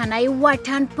 میاشتنی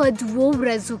واټن په 2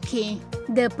 ورځو کې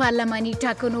د پارلماني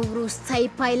ټاکنو وروستۍ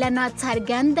پایله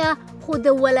ناڅرګنده خو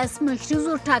د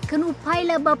ولسمشریزو ټاکنو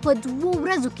پایله به په 2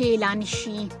 ورځو کې اعلان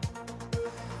شي.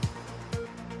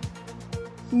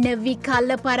 نوي کال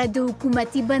لپاره د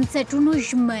حکومتي بنسټونو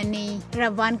ژمنې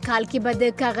روان کال کې به د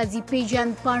کاغذي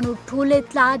پیژندپاڼو ټول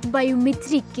اطلاعات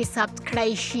بایومتریک کې ثبت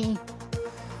کړای شي.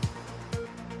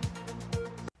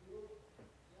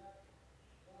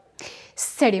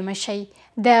 ستړي مشئ.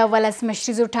 د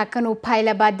ولسمشریزو ټاکنو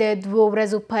پایله به د 2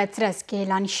 ورځو په ترڅ کې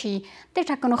اعلان شي. د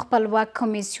ټاکنو خپلواک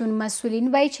کمیسیون مسؤلین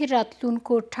وایي چې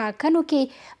راتلونکو ټاکنو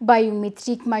کې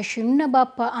بایومتریک ماشینونه به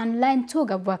په آنلاین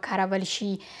توګه وکارول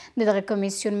شي. د دغه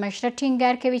کمیسیون مشره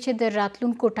ټینګار کوي چې د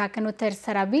راتلونکو ټاکنو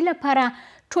ترسروي لپاره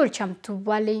ټول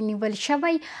چمتووالی نیول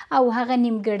شوی او هغه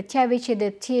نیمګړتیاوې چې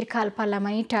د تیر کال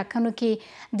پارلماني ټاکنو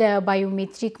کې د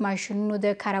بایومتریک ماشینونو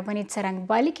د کارونې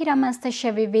څرنګوالي کې رامنځته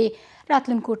شوې وې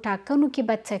راتلونکو ټاکنو کې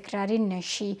به تکراري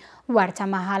نشي. ورته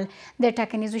مهال د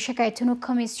ټاکنیزو شکایتونو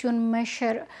کمیسیون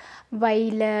مشر وایي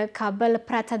له کابل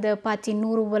پرته د پاتې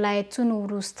نورو ولایتونو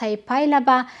وروستۍ پایله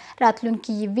به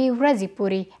راتلونکي 1 ورځې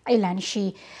پورې اعلان شي.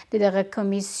 د دغه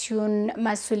کمیسیون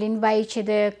مسؤلین وایي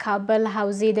چې د کابل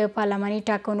حوزې د پارلماني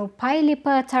ټاکنو پایلې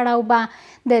په تړاو به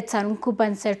د څارونکو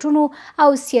بنسټونو او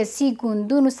سیاسي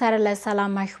ګوندونو سره له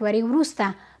سلا مشورې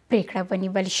وروسته پریکړه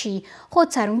ونیول شي. خو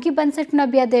څارونکي بنسټونه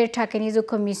بیا د ټاکنیزو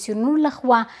کمیسیونونو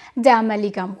لخوا د عملي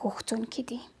ګام غوښتونکي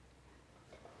دي.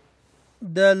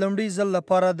 د لومړي ځل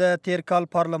لپاره د تیر کال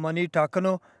پارلماني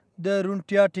ټاکنو د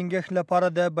روڼتیا ټینګښت لپاره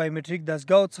د بایومتریک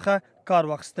دستګاو څخه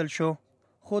کار واخیستل شو.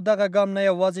 خو دغه ګام نه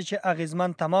یوازې چې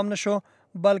اغیزمن تمام نشو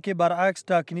بلکې برعکس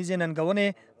ټاکنیزې ننګونې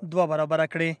 2 برابره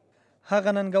کړې.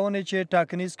 هغه ننګونې چې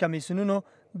ټاکنیز کمیسیونونو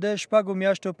د 6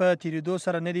 میاشتو په تیریدو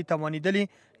سره نه دي توانیدلي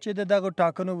چې د دغو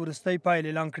ټاکنو وروستۍ پایلې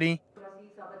اعلان کړي.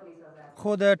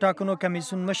 خو د ټاکنو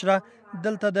کمیسیون مشره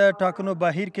دلته د ټاکنو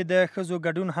بهیر کې د ښځو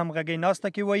ګډون همغږۍ ناسته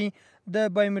کې وایي د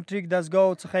بایومتریک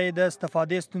دستګاو څخه یې د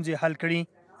استفادې ستونزې حل کړي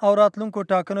او راتلونکو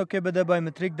ټاکنو کې به د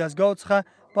بایومتریک دستګاو څخه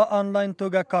په آنلاین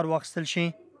توګه کار واخیستل شي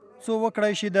څو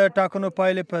وکړای شي د ټاکنو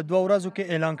پایلې په 2 ورځو کې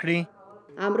اعلان کړي.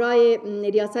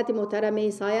 همراه ریاست محترم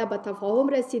سایه به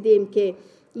تفاهم رسیدیم که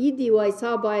این دیوایس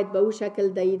ها باید به اون شکل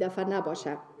در این دفعه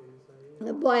نباشه.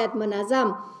 باید منظم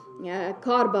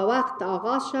کار به وقت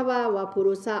آغاز شود و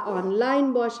پروسه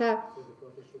آنلاین باشه.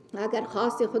 اگر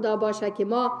خواست خدا باشه که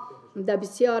ما در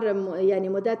بسیار یعنی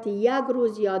مدت 1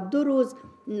 روز یا 2 روز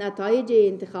نتایج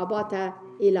انتخابات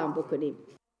اعلام بکنیم.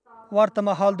 ورته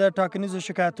مهال د ټاکنیزو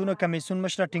شکایتونو کمیسیون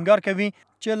مشره ټینګار کوي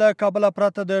چې له کابل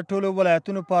پرته د ټولو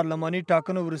ولایتونو پارلماني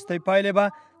ټاکنو وروستۍ پایلې به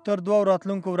تر 2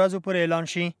 راتلونکو ورځو پورې اعلان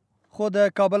شي. خو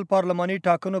د کابل پارلماني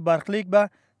ټاکنو برخلیک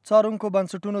به څارونکو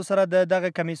بنسټونو سره د دغه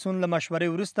کمیسیون له مشورې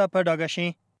وروسته په ډاګه شي.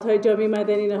 نهادهای جامعه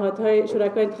مدنی، نهادهای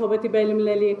شرکای انتخاباتی بین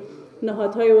المللی،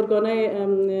 نهادهای ارگانهای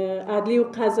عدلی و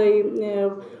قضایی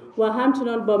و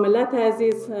همچنان با ملت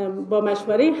عزیز با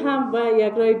مشوره هم و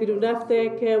یک راه بیرون رفته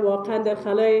که واقعا در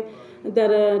خلای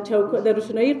در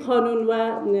روشنایی قانون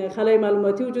و خلای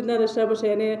معلوماتی وجود نداشته باشه،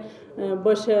 یعنی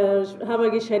باشه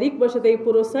همگی شریک باشه در این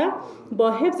پروسه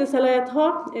با حفظ صلاحیت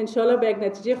ها انشالله به یک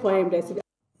نتیجه خواهیم رسید.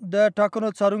 د ټاکنو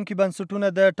څارونکي بنسټونه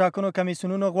د ټاکنو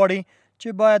کمیسیونونو غواړي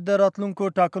چې باید در راتلونکو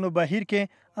ټاکنو بهیر کې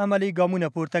عملی ګامونه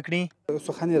پورته کړي.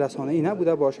 سخن رسانه‌ای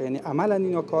نبوده باشه، یعنی عملا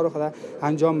اینا کار خود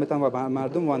انجام بدن و به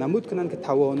مردم وانمود کنن که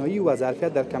توانایی و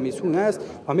ظرفیت در کمیسیون است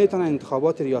و میتونن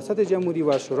انتخابات ریاست جمهوری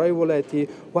و شورای ولایتی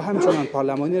و همچنان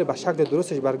پارلمانی را به شکل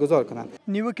درستش برگزار کنن.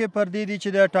 نیوکه پر دې دي چې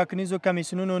د ټاکنیزو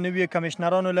کمیسیونونو نوي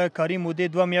کمشنرانو له کاري مودې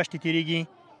 2 میاشتې تیریږي.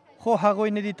 خو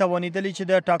هغوی نه دي توانېدلي چې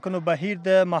د ټاکنو بهیر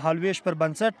د مهالویش پر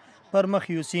بنسټ پر مخ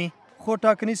یوسي. خو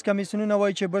ټاکنیز کمیسیونونه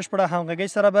وایي چې بشپړه همغږۍ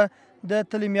سره به د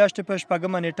تلې میاشتې په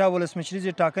 6مه نیټه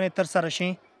ولسمشریزې ټاکنې ترسره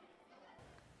شي.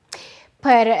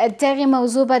 پر دغه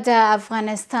موضوع به د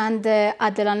افغانستان د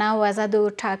عادلانه او آزادو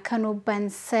ټاکنو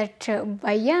بنسټ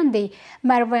ویاندې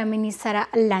مروه امیني سره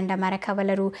لنډه مرکه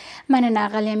ولرو. مننه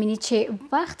غلې امیني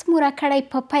چې وخت مو راکړی.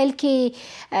 په پیل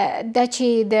کې دا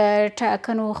چې د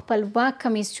ټاکنو خپلواک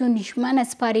کمیسیون ژمنه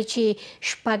سپاري چې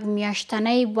 6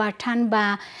 میاشتنی واټن به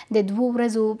د 2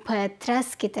 ورځو په ترڅ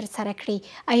کې ترسره کړي.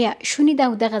 آیا شونې ده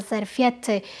او دغه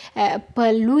ظرفیت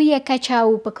په لویه کچه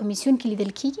او په کمیسیون کې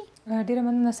لیدل کیږي؟ ډیره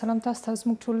مننه. سلام تاسو ته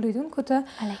زموږ ټول لیدونکو ته.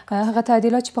 هغه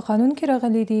تعدیلات چې په قانون کې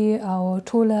راغلي دي او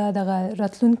ټوله دغه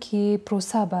راتلونکي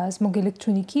پروسه به زموږ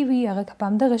الکترونیکي وي، هغه که په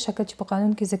همدغه شکل چې په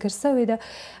قانون کې ذکر شوی ده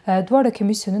دواړه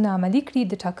کمیسیونونه عملي کړي.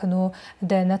 د ټاکنو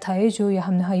د نتایجو یا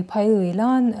هم نهایي پایلو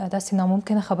اعلان داسې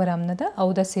ناممکنه خبره هم نه ده او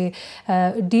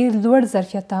داسې ډیر لوړ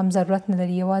ظرفیت ته هم ضرورت نه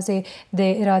لري. یوازې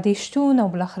د ارادې شتون او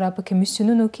بالاخره په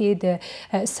کمیسیونونو کې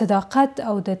د صداقت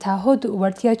او د تعهد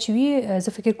وړتیا چې وي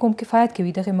زه فکر کوم کفایت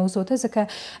کوي دغه موضوع ته،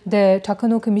 ځکه د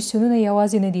ټاکنو کمیسیونونه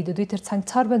یوازې نه دي، د دوی ترڅنګ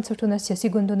څار بنسټونه، سیاسي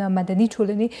ګوندونه، مدني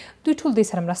ټولنې دوی ټول دوی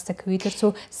سره مرسته کوي تر څو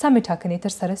سمې ټاکنې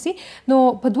ترسره سي. نو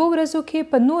په 2 ورځو کې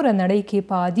په نوره نړۍ کې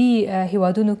په عادي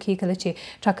هیوادونو کې کله چې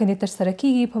ټاکنې ترسره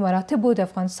کیږي په مراتبو د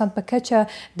افغانستان په کچه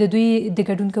د دوی د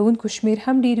ګډون کوونکو شمیر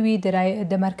هم ډیر وي،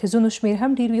 د مرکزونو شمیر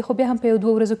هم ډیر وي، خو بیا هم په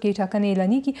 2 ورځو کې ټاکنې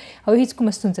اعلانېږي او هیڅ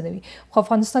کومه ستونزه نه وي. خو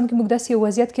افغانستان کې موږ داسې یو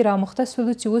وضعیت کې رامخته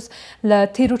شولو چې اوس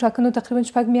له تیرو ټاکنو تقریبا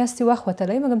 6 میاشتې وخت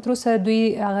وتلی، مګر تر اوسه دوی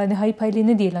هغه نهایي پایلې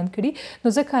نه دي اعلان کړي. نو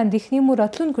ځکه اندېښنې مو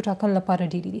راتلونکو ټاکنو لپاره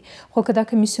ډېرې دي. خو که دا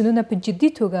کمیسیونونه په جدي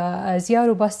توګه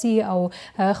زیار وباسي او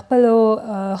خپلو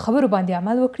خبرو باندې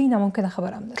عمل وکړي ناممکنه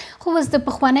خبره هم ده. خو اوس د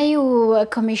پخوانیو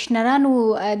کمیشنرانو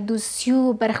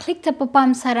دوسیو برخلیک ته په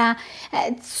پام سره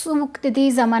څوک د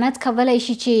دې ضمانت کولی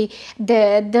شي چې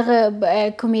د دغه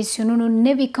کمیسیونونو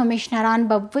نوي کمیشنران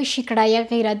به وشي کړه یا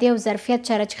غیر عادي او ظرفیت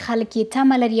چاره چې خلک یې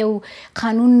تمه لري او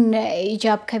قانون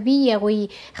ایجاب کوي هغوی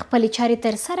خپلې چارې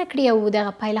ترسره کړي او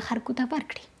دغه پایله خلکو ته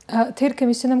ورکړي؟ تیر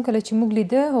کمیسیون هم کله چې موږ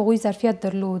لیده هغوی ظرفیت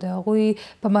درلود، هغوی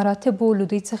په مراتبو له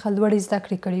دوی څخه لوړې زده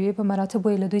کړې کړې وې، په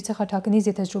مراتبو یې له دوی څخه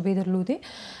ټاکنیزې تجربې درلودې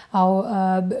او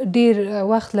ډیر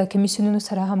وخت له کمیسیونونو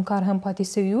سره همکار هم پاتې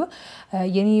سوي وو.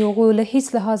 یعنې هغوی له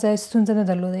هیڅ لحاظه ستونزه نه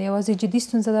درلوده، یوازې جدي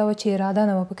ستونزه دا وه چې اراده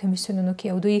نه وه په کمیسیونونو کې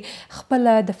او دوی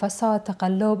خپله د فساد،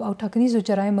 تقلب او ټاکنیزو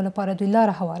جرایمو لپاره دوی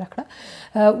لاره هواره کړه.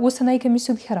 اوسنی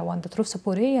کمیسیون ښه روان ده تر اوسه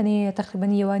پورې، یعنې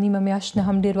تقریبا 1.5 میاشت نه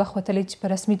هم ډیر وخت وتلی چې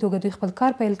په رسمي توګه دوی خپل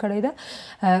کار پیل کړی ده.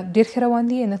 ډیر ښه روان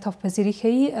دي، انعطاف پذیري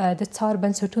ښیي، د څار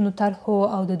بنسټونو طرحو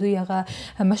او د دوی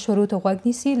هغه مشورو ته غوږ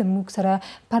نیسي. له موږ سره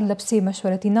پرله پسې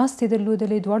مشورتي ناستې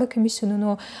درلودلې دواړو کمیسیونونو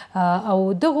او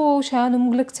دغو شیانو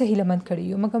موږ لږ څه هیله مند کړي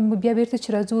یو. مګر بیا بیرته چې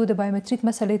راځو د بایومتریک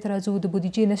مسلې ته راځو، د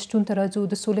بودیجې نشتون ته راځو،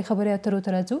 د سولې خبرې اترو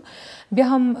ته راځو، بیا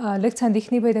هم لږ څه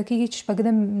اندېښنې پیدا کېږي چې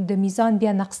 6 د میزان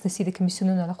بیا نقص نسي د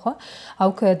کمیسیونونو لخوا او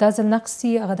که دا ځل نقص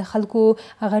سي هغه د خلکو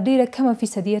هغه ډیره کمه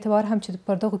فیصدي اعتبار هم چې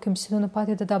پر دغو کمیسیونونو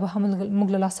پاتې ده دا به هم موږ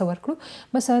له لاسه ورکړو.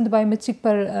 مثلا د بایومتریک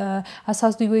پر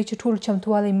اساس دوی وایي چې ټول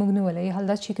چمتوالی موږ نه ولري، حال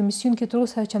دا چې کمیسیون کې تر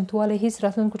اوسه چمتوالی هیڅ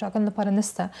راتلونکو ټاکنو لپاره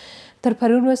نشته. تر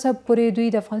پرون ورځې پورې دوی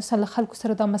د افغانستان له خلکو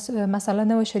سره دا مسله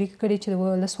نه وه شریکه کړې چې د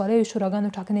ولسوالیو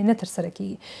شوراګانو ټاکنې نه ترسره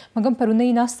کیږي. مګر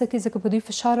پرونۍ ناسته کې ځکه په دوی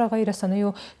فشار راغی،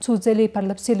 رسنیو څو ځلې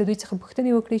پرله پسې له دوی څخه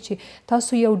پوښتنې وکړې چې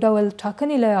تاسو یو ډول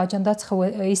ټاکنې له اجنډا څخه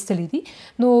ایستلې دي.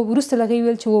 نو وروسته له هغې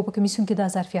ویل چې په کمیسیون کې دا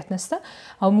ظرفیت نشته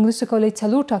او موږ نشو کولی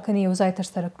 4 ټاکنې یو ځای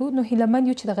ترسره کړو. نو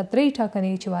هیلهمند یو چې دغه 3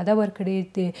 ټاکنې چې وعده ورکړې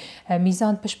د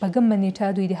میزان په 6مه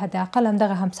نیټه دوی د حداقل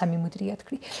همدغه هم سمې مدیریت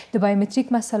کړي. د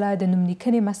بایومتریک مسله، د نوم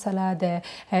لیکنې مسله، د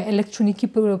الکترونیکي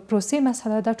پروسې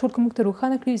مسله، دا ټول که موږ ته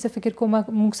روښانه کړي زه فکر کوم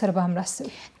موږ سره به هم راسي.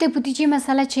 د بودیجې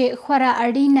مسله چې خورا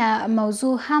اړینه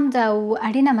موضوع هم ده او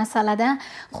اړینه مسله ده،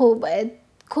 خو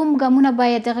کوم ګامونه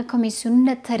باید دغه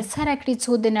کمیسیونونه ترسره کړي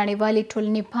څو د نړیوالې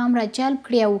ټولنې پام را جلب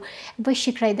کړي او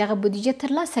وشي کړی دغه بودیجه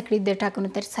ترلاسه کړي د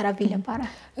ټاکنو ترسروي لپاره؟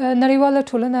 نړیواله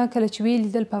ټولنه کله چې ویې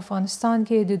لیدل په افغانستان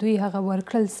کې د دوی هغه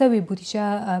ورکړل سوې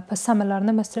بودیجه په سمه لار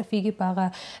نه مصرفېږي، په هغه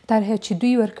طرحه چې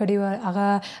دوی ورکړې وه هغه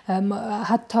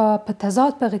حتی په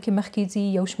تضاد په هغه کې مخکې ځي.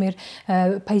 یو شمېر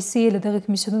پیسې له دغه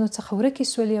کمیسیونونو څخه ورکې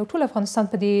سولې او ټول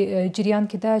افغانستان په دې جریان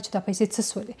کې ده چې دا پیسې څه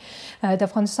سولې. د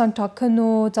افغانستان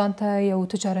ټاکنو ځان ته یو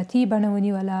تجارتي بڼه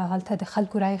ونیوله، هلته د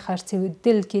خلکو رایې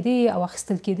خرڅېدل کېدې او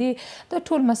اخیستل کېدې. دا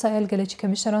ټول مسایل کله چې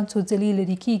کمیشنران څو ځلې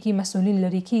لرې کېږي، مسؤلین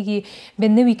لرې کېږي، بیا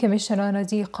نوي کمیشنران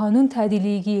راځي، قانون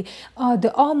تعدیلېږي،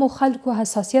 د عامو خلکو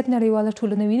حساسیت نړیواله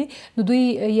ټولنه ویني، نو دوی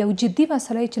یو جدي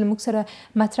مسله چې موږ سره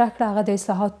مطرح کړه هغه د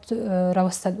اصلاحات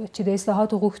راوستل و چې د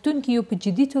اصلاحاتو غوښتونکي یو په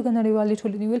جدي توګه نړیوالې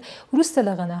ټولنې ویل وروسته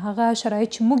له هغه نه هغه شرایط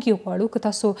چې موږ یې غواړو که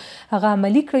تاسو هغه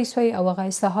عملي کړی سوی او هغه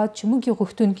اصلاحات چې موږ یې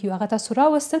غوښتونکي یو هغه تاسو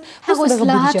راوستل. هغو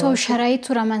اصلاحاتو او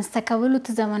شرایطو رامنځته کولو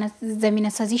ته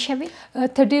زمینه سازي شوې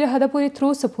تر ډېره حده پورې تر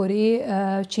اوسه پورې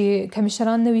چې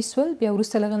کمیشنران نوي سول، بیا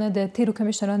وروسته له هغه نه د تېرو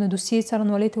کمیشنرانو دوسیې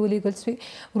څارنوالۍ ته ولېږل سوې،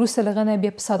 وروسته له هغه نه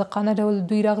بیا په صادقانه ډول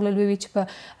دوی راغلل وویل چې په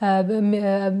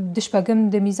د شپږم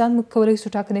د میزان موږ کولی سو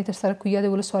ټاکنې ترسره کړو یا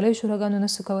د ولسوالیو شوراګانو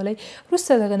نسو کولی.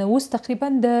 وروسته له هغه نه اوس تقریبا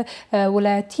د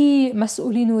ولایتي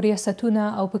مسؤلینو ریاستونه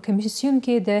او په کمیسیون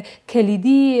کې د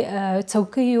کلیدي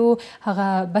څوکیو هغه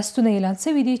بستونه اعلان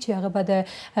سوي دي چې هغه به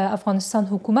د افغانستان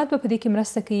حکومت به په دې کې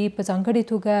مرسته کوي، په ځانګړې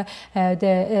توګه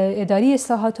د اداري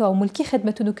اصلاحاتو او ملکي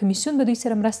خدمتونو کمیسیون به دوی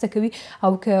سره مرسته کوي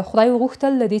او که خدای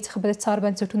وغوښتل له دې څخه به د څار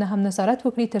بنسټونه هم نظارت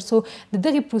وکړي تر څو د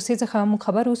دغې پروسې څخه موږ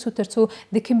خبر اوسو، تر څو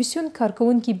د کمیسیون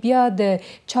کارکوونکي بیا د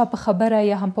چا په خبره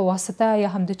یا هم په واسطه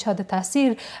یا هم د چا د تاثیر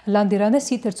لاندې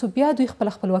رانسي، تر څو بیا دوی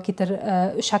خپله خپلواکي تر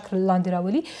شکل لاندې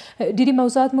راولي. ډېرې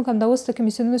موضوعات موږ همدا اوس د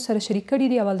کمیسیونونو سره شریک کړي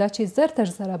دي. اول دا چې زر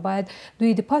تر زره باید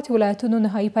دوی د پاتې ولایتونو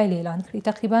نهایي پایلې اعلان کړي.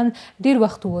 تقریبا ډېر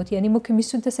وخت ووت، یعنې موږ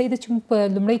کمیسیون ته صحیح ده چې موږ په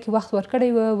لومړی کې وخت ورکړی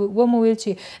و مو ویل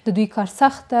چې د دوی کار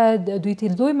سخت ده، دوی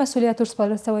ته لوی مسؤلیت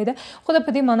ورسپارل سوی ده، خو دا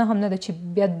په دې معنا هم نه ده چې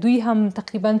بیا دوی هم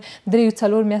تقریبا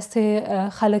 3-4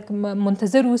 میاشتې خلک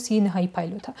منتظر اوسي نهایي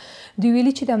پایلو ته. دوی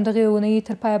ویلي چې د همدغې اونۍ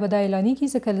تر پایه به دا اعلانېږي،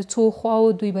 ځکه له څو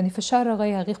خواو دوی باندې فشار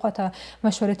راغی، هغې خواته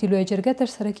مشورتي لویه جرګه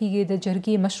ترسره کېږي، د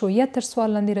جرګې مشروعیت تر سوال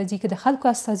لاندې راځي که د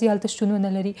خلکو استازي هلته شتون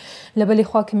ونه لري. له بلې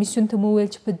خوا کمیسیون ته مو وویل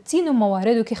چې په ځینو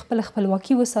مواردو کې خپله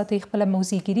خپلواکي وساتئ، خپله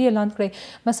موضعګیري اعلان کړئ،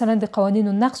 مثلا د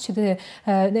قوانینو نقض چې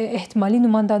د احتمالي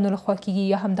نمایندانو لخوا کېږي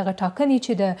یا هم دغه ټاکنې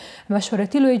چې د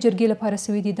مشورتي لویې جرګې لپاره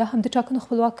سوي دي، دا هم د ټاکنو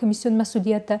خپلواک کمیسیون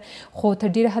مسؤلیت ده. خو تر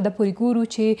ډېره حده پورې ګورو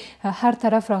چې هر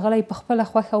طرف راغلی په خپله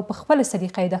خوښه او په خپله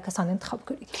سلیقه یې دا کسان انتخاب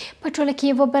کړي. په ټوله کې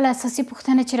یوه بله اساسي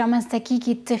پوښتنه چې رامنځته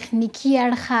کېږي تخنیکي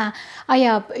اړخه،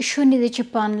 آیا شونې ده چې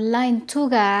په انلاین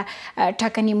توګه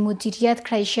ټاکنې مدیریت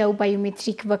کړی شي او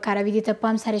بایومتریک وکاروي؟ دې ته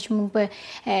پام سره چې موږ په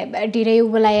ډېریو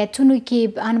ولایتونو کې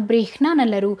ان برېښنا نه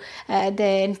لرو، د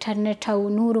انټرنیټ او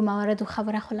نورو مواردو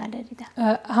خبره خو لا لرې ده.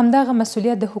 همدغه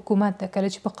مسؤلیت د حکومت ده. کله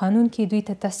چې په قانون کې دوی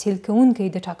ته تسهیل کوونکی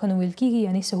د ټاکنو ویل کېږي،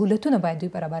 یعنې سهولتونه باید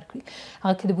دوی برابر کړي.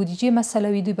 هغه کې د بودیجې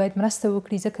مسله وي، دوی باید مرسته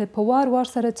وکړي، ځکه په وار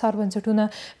سره څار بنسټونه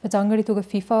په ځانګړې توګه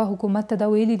فیفا حکومت ته دا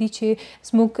ویلي دي چې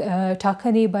زموږ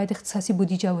ټاکنې باید اختصاصي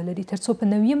بودیجه ولري تر څو په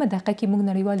 90مه دقیقه کې موږ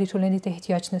نړیوالې ټولنې ته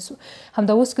احتیاج نه سو.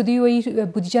 همدا اوس که دوی وایي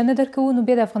بودیجه نه درکوو، نو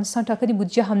بیا د افغانستان ټاکنې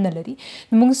بودیجه هم نه لري،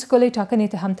 نو موږ نسو کولی ټاکنې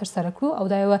ته هم ترسره کړو او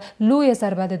دا یوه لویه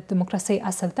ضربه ده د دیموکراسۍ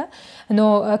اصل ته. نو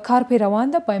کار پرې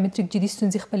روان ده، بایومتریک جدي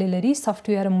ستونزې خپلې لري،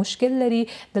 سافټویر مشکل لري.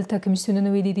 دلته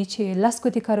کمیسیونونه ویلي دي چې 10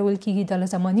 ګوتې کارول کېږي، دا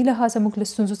له زماني لحاظه موږ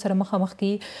له ستونزو سره مخامخ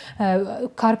کېږي.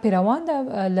 کار پرې روان ده،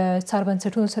 له څار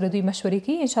بنسټونو سره دوی مشورې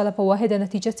کوي، انشاءالله په واحده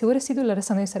نتیجه چې ورسېدو له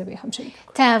رسنیو سره به یې هم شریک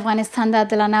کړو. ته افغانستان د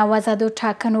عادلانه او ازادو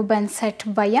ټاکنو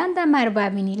بنسټ بیان د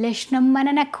مربابینی لشنم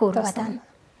مننه کور وطن.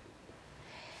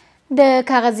 د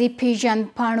کاغذي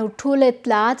پیژندپاڼو ټول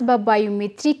اطلاعات به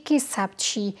بایومتریک کې ثبت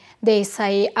شي. د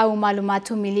احصایې او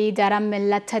معلوماتو ملي اداره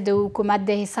ملت ته د حکومت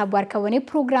د حساب ورکونې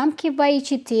پروګرام کې وایي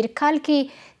چې تیر کال کې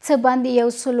څه باندې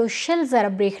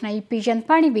 120,000 برېښنایي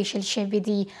پیژندپاڼې ویشل شوي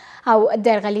دي او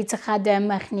درغلي څخه د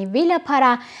مخنیوي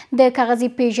لپاره د کاغذي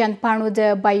پیژندپاڼو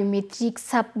د بایومتریک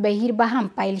ثبت بهیر به هم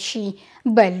پیل شي.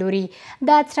 بل لوري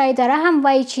د اترا اداره هم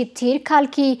وایي چې تیر کال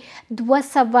کې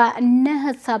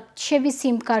 209 ثبت شوي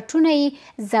سیم کارټونه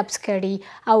یې ضبط کړي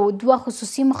او 2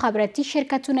 خصوصي مخابراتي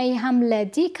شرکتونه یې هم له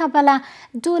دې کبله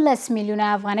 12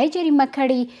 میلیونه افغانۍ جریمه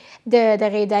کړي. د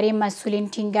دغې ادارې مسؤلین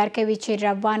ټینګار کوي چې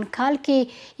روان کال کې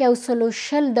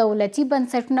 120 دولتي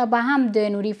بنسټونه به هم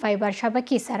د نوري فایبر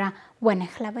شبکې سره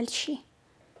ونښلول شي.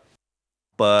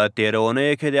 په تېره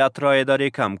اونیو کې د اترا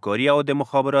ادارې کمکاري او د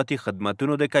مخابراتي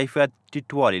خدمتونو د کیفیت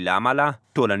ټیټوالي له امله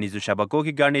ټولنیزو شبکو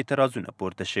کې ګڼ اعتراضونه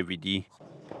پورته شوي دي.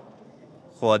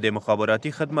 خو د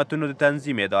مخابراتي خدمتونو د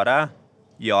تنظیم اداره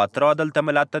یا اترا دلته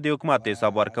ملت ته د حکومت د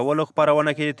حساب ورکولو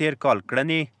خپرونه کې د تیر کال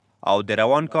کړنې او د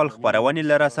روان کال خپرونې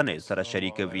له رسنیو سره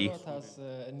شریکوي.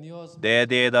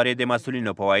 د ادارې د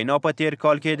مسؤلینو په وینا په تیر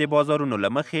کال کې د بازارونو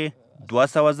له مخې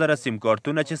 200,000 سیم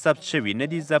کارتونه چې ثبت شوي نه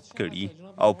دي ضبط کړي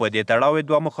او په دې تړاو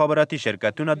 2 مخابراتي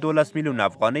شرکتونه 12 میلیونه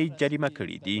افغانۍ جریمه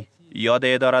کړي دي. یا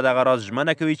د اداره دغه راز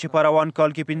ژمنه کوي چې په روان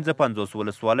کال کې 55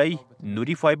 ولسوالۍ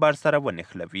نوري فایبر سره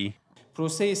ونښلوي.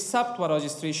 پروسه ثبت و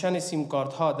راجستریشن سیم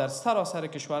کارت ها در سراسر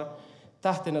کشور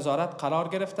تحت نظارت قرار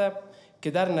گرفته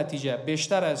که در نتیجه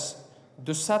بیشتر از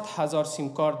 200,000 سیم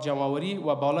کارت جمع‌آوری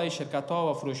و بالای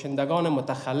شرکت‌ها و فروشندگان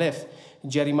متخلف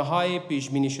جریمه های پیش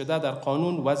بینی شده در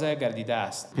قانون وضع گردیده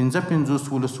است. 55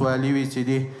 ولسوالۍ وي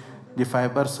چې د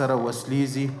فایبر سره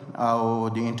وصلیږي او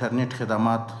د انټرنیټ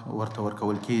خدمات ورته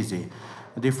ورکول کیږي.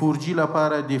 د 4G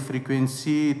لپاره د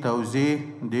فریکوینسي توزیع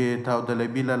د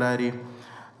تاوطلبي له لارې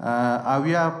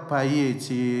اویا پایې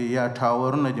چې یا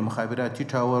ټاورونه د مخابراتي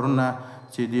ټاورونه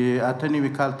چې د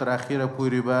 98 کال تر اخیره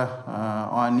پورې به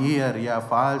آنیر یا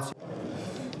فعال شي.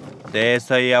 د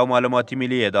احصایې او معلوماتي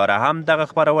ملي اداره هم دغه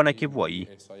خپرونه کې وایي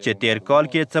چې تیر کال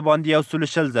کې څه باندې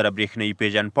 120,000 برېښنایي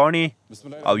پیژندپاڼې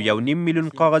او 1.5 میلیون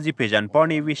کاغذي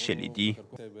پیژندپاڼې ویشلې دي.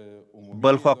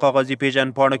 بلخوا کاغذي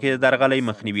پیژندپاڼو کې د درغلۍ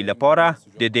مخنیوي لپاره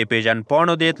د دې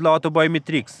پیژندپاڼو د اطلاعاتو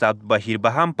بایومتریک ثبت بهیر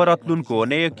به هم په راتلونکو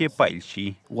اونیو کې پیل شي.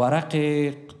 ورق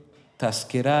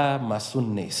تذکره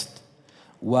مسئول نیست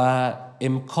و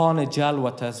امکان جل و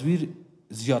تزویر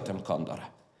زیاد امکان داره.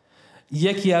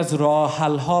 یکی از راه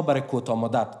حل ها برای کوتاه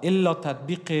مدت الا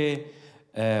تطبیق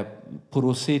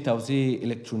پروسه توزیع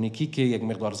الکترونیکی که یک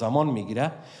مقدار زمان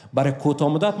میگیره، برای کوتاه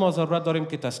مدت ما ضرورت داریم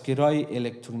که تذکره‌های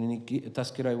الکترونیکی،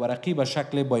 تذکره‌های ورقی به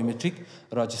شکل بایومتریک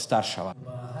راجستر شود.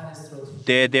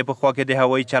 د دې په خوا کې د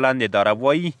هوایي چلند اداره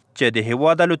وایي چې د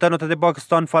هیواد الوتنو ته د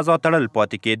پاکستان فضا تړل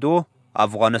پاتې کېدو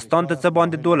افغانستان ته څه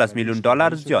باندې 12 میلیون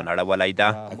ډالر زیان اړولی ده.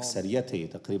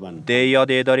 د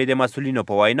یادې ادارې د مسؤلینو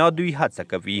په وینا دوی هڅه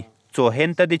کوي څو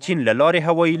هند ته د چین له لارې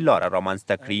هوایي لاره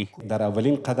رامنځته کړي. در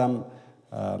اولین قدم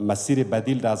مسیر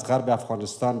بدیل از غرب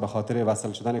افغانستان به خاطر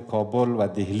وصل شدن کابل و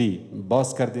دهلی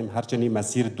باز کردیم. هرچند این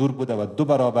مسیر دور بوده و 2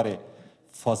 برابر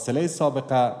فاصله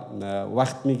سابقه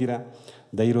وقت میگیره.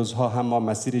 در این روزها هم ما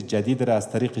مسیر جدید را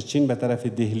از طریق چین به طرف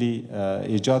دهلی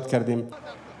ایجاد کردیم.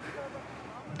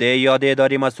 د یادې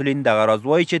ادارې مسؤلین دغه راز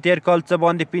وایي چې تیر کال څه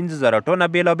باندې 15,000 ټنه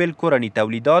بېلابېل کورني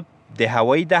تولیدات د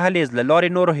هوایي دهلیز له لارې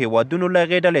نورو هیوادونو له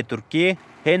هغې ډلې ترکیې،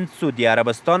 هند، سعودي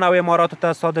عربستان او اماراتو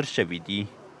ته صادر شوي دي.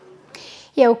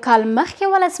 یو کال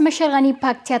مخکې ولسمشر غني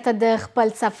پکتیا ته د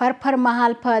خپل سفر پر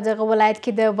مهال په دغه ولایت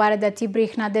کې د وارداتي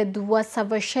برېښنا د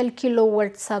 220 کیلو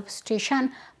وټ سب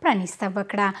سټیشن پرانیسته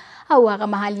وکړه او هغه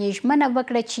مهال یې ژمنه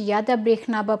وکړه چې یاده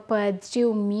برېښنا به په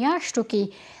 3 میاشتو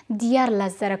کې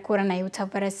 14,000 کورنیو ته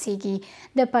ورسیږي.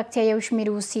 د پکتیا یو شمېر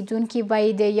اوسیدونکي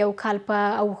وایي د یو کال په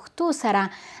اوښتو سره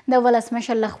د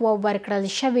ولسمشر لخوا ورکړل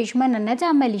شوې ژمنه نه ده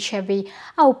عملي شوې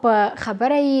او په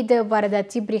خبره یې د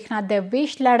وارداتي برېښنا د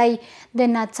ویش لړۍ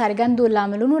د ناڅرګندو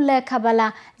لاملونو له کبله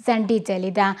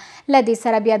ځنډېدلې ده. له دې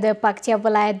سره بیا د پکتیا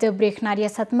ولایت د برېښنا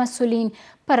ریاست مسؤلین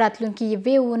په راتلونکي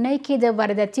یوې اونۍ کې د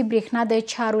وارداتي برېښنا د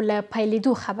چارو له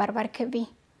پیلېدو خبر ورکوي.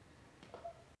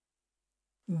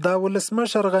 د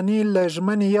ولسمشر غني له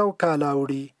ژمنې یو کال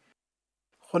اوړي،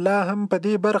 خو لا هم په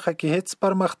دې برخه کې هیڅ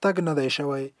پرمختګ نه دی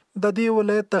شوی. د دې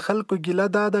ولایت د خلکو ګیله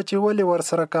دا ده چې ولې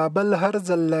ورسره کابل هر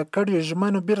ځل له کړیو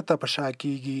ژمنو بیرته په شا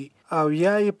کیږي او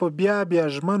یا یې په بیا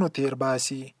ژمنو تیر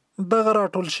باسي. دغه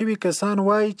راټول شوي کسان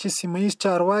وایي چې سیمه ییز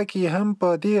چارواکي هم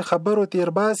په دې خبرو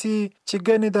تیر باسي چې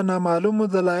ګنې د نامعلومو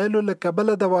دلایلو له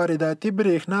کبله د وارداتي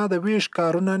برېښنا د ویش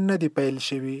کارونه نه دي پیل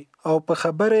شوي او په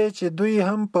خبره چې دوی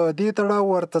هم په دې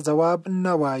تړاو ورته ځواب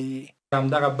نه وایي.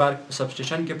 همدغه برق په سب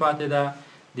سټیشن کې پاتې ده.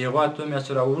 د هغو 2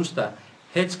 میاشتو راوروسته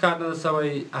هیڅ کار نه ده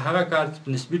سوی. هغه کار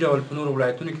په نسبي ډول په نورو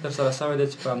ولایتونو کې ترسره سوی دی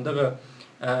چې په همدغه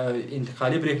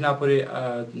انتقالي برېښنا پورې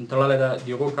تړلی ده. د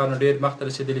هغو کارونه ډېر مخته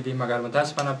رسېدلي دي، مګر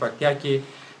متاسفانه پکتیا کې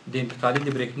د انتقالي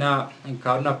د برېښنا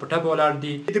کارونه په ټپه ولاړ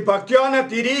دي. د پکتیا نه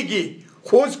تېرېږي،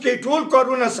 خوست کې ټول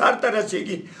کارونه سر ته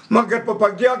رسېږي، مګر په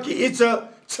پکتیا کې هېڅ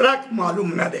څرک معلوم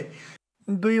نه دی.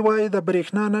 دوی وایي د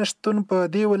برېښنا نشتون په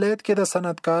دې ولایت کې د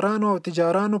صنعتکارانو او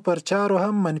تجارانو پر چارو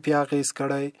هم منفي اغېز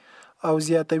کړی او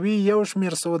زیاتوي یو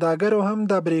شمېر سوداګرو هم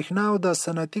د برېښنا او د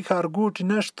صنعتي ښارګوټي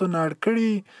نشتون اړ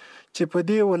کړي چې په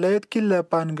دې ولایت کې له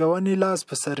پانګونې لاس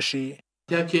په سر شي.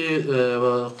 یا کې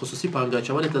خصوصي پانګه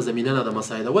اچونې ته زمینه نه ده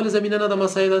مساعده. ولې زمینه نه ده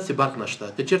مساعده؟ چې برق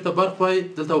نشته. که چېرته برق وای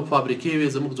دلته به فابریکې وي،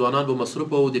 زموږ ځوانان به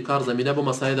مصروف او د کار زمینه به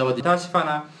مساعده وه.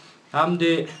 متاسفانه هم د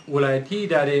ولایتي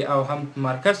ادارې او هم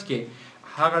مرکز کې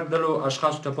هغه ډلو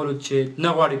اشخاصو ټپلو چې نه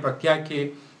غواړي پکتیا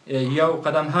کې یو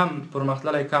قدم هم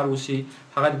پرمختللی کار وشي،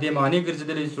 هغه د دې معنی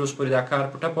ګرځېدلي چې اوس پورې دا کار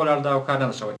په ټپه ولاړ ده او کار نه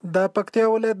ده شوی. د پکتیا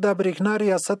ولایت د برېښنا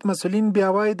ریاست مسؤلین بیا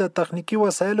وایي د تخنیکي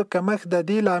وسایلو کمښت د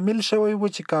دې لامل شوی و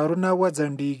چې کارونه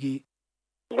وځنډېږي.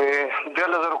 د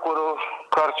 12,000 کورو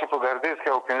کار چې په ګردیز کې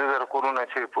او 15,000 کورونه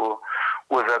چې په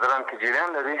وزادران کې جریان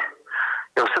لري،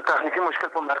 یو څه تخنیکي مشکل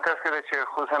په مرکز کې دی چې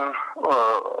خصوصا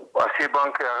آسیې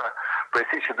بانک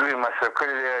پیسې چې دوی مصرف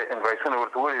کړي دي انوایسونه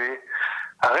ورته وړي دي،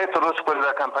 هغې تر اوسه پورې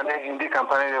دا کمپنۍ هندي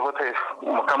کمپنۍ هغو ته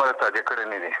مکمله تادیه کړی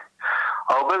نه دي.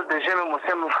 او بل د ژمي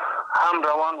موسم هم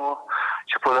روان و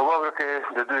چې په د واورو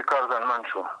کې د دوی کار ځانمن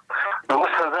شو. نو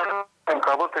اوس زه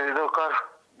کابل ته د دغه کار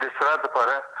د استراحت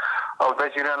لپاره او دا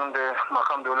جریان هم د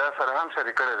مقام د ولایت سره هم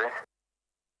شریک کړی دی.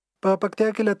 په پکتیا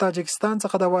کې له تاجکستان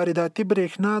څخه د وارداتي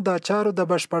برېښنا د چارو د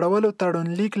بشپړولو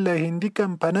تړونلیک له هندي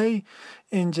کمپنۍ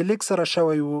انجلیک سره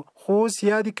شوی و، خو اوس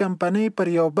یادې کمپنۍ پر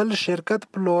یو بل شرکت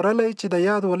پلورلی چې د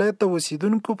یاد ولایت د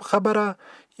اوسیدونکو په خبره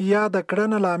یاده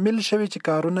کړنه لامل شوی چې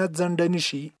کارونه ځنډ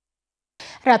نشي.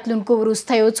 راتلونکو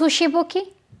وروستیو څو شیبو کې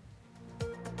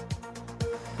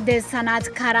د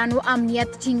صنعتکارانو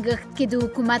امنیت ټینګښت کې د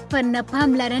حکومت پر نه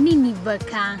پاملرنې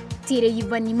نیوکه. تیره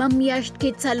یوه نیمه میاشت کې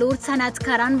 4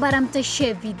 صنعتکاران برمته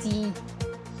شوي دي.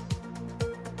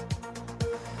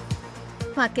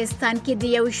 پاکستان کې د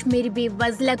یو شمېر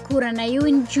بېوزله کورنیو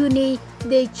نجونې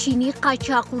د چیني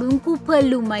قاچاقوړونکو په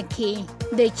لومه کې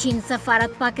د چین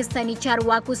سفارت پاکستاني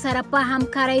چارواکو سره په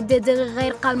همکارۍ د دغه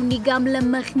غیر قانوني ګام له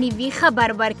مخنیوي خبر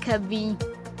ورکوي.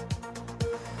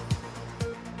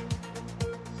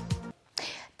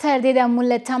 تر دې د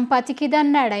ملتم پاتې کېدن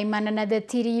نړۍ مننه. د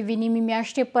تیرې یوې نیمې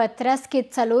میاشتې په ترڅ کې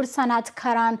 4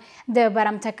 صنعتکاران د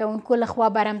برمته کوونکو لخوا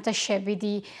برمته شوي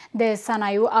دي. د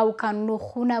صنایعو او کانونو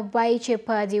خونه وایي چې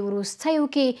په دې وروستیو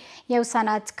کې یو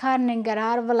صنعتکار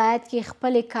ننګرهار ولایت کې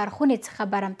خپلې کارخونې څخه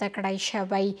برمته کړی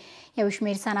شوی. یو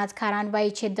شمېر صنعتکاران وایي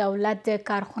چې دولت د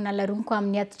کارخونه لرونکو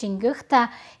امنیت ټینګښت ته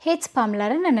هیڅ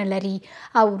پاملرنه نه لري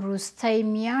او وروستۍ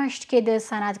میاشت کې د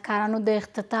صنعتکارانو د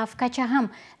اختطاف کچه هم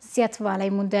زیاتوالی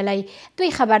موندلی. دوی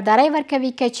خبرداری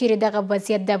ورکوي که چیرې دغه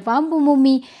وضعیت دوام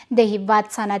ومومي د هیواد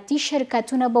صنعتي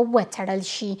شرکتونه به وتړل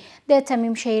شي. د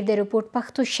تمیم شهیر د رپورټ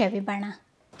پښتو شوې بڼه.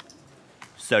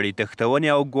 سړي تښتونې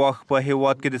او ګواښ په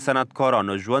هیواد کې د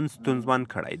صنعتکارانو ژوند ستونزمن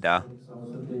کړی ده.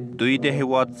 دوی د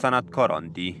هیواد صنعتکاران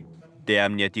دي. د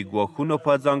امنیتي ګواښونو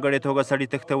په ځانګړې توګه سړي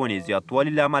تښتونې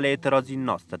زیاتوالي له امله اعتراضي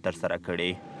ناسته ترسره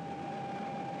کړې.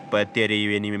 په تیرې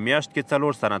یوې نیمې میاشت کې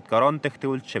 4 صنعتکاران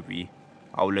تښتول شوي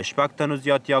او له 6 تنو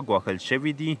زیات یا ګواښل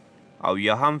شوي دي او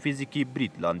یا هم فزیکي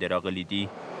برید لاندې راغلي دي.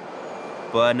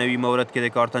 په نوي مورد کې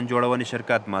د کارتن جوړونې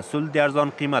شرکت مسؤل د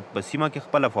ارزان قیمت په سیمه کې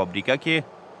خپله فابریکه کې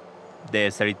د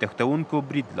سړي تښتونکو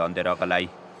برید لاندې راغلی،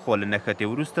 خو له نښتې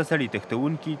وروسته سړي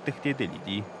تښتونکي تښتېدلي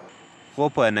دي. خو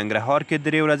په ننګرهار کې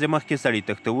 3 ورځې مخکې سړي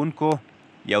تښتونکو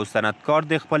یو صنعتکار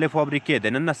د خپلې فابریکې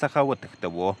دننه څخه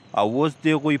وتښتوه او اوس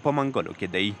د هغوی په منګلو کې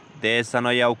دی. د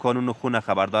صنایع او کانونو خونه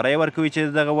خبرداری ورکوي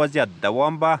چې دغه وضعیت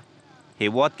دوام به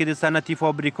هیواد کې د صنعتي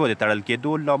فابریکو د تړل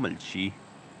کېدو لامل شي.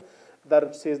 در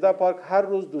 13 پارک هر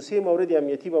روز 2-3 مورد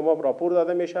امنیتی به ما راپور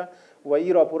داده میشه و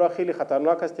این راپورها خیلی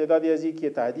خطرناک است. تعدادی از این که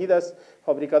تهدید است.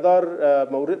 فابریکادار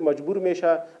مجبور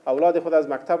میشه اولاد خود از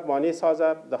مکتب مانع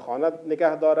سازه، در خانه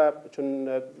نگه داره چون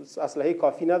اسلحه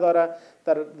کافی نداره.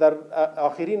 در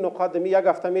آخرین نقاط یک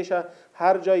هفته میشه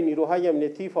هر جای نیروهای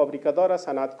امنیتی فابریکادار،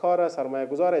 صنعتکار،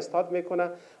 سرمایه‌گذار استاد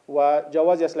میکنه و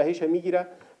جواز اسلحه‌اش میگیره.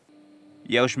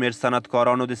 یو شمېر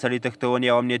صنعتکارانو د سړي تښتونې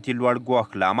او امنیتي لوړ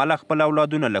ګواښ له امله خپل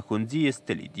اولادونه له ښوونځي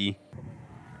ایستلي دي.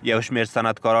 یو شمېر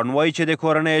صنعتکاران وایي چې د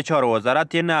کورنیو چارو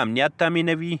وزارت یې نه امنیت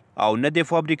تامینوي او نه د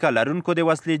فابریکه لرونکو د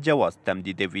وسلې جواز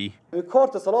تمدیدوي.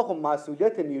 کارت سلاح و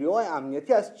مسئولیت نیروهای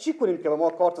امنیتی است. چی کنیم که به ما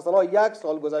کارت سلاح 1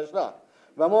 سال گذشته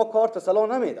و ما کارت سلاح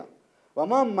نمیدم و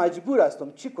ما مجبور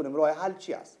هستم چی کنیم؟ راه حل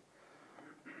چی است؟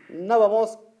 نه به ما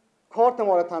کارت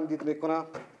ما را تمدید میکنه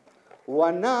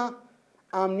و نه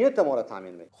امنیت ما را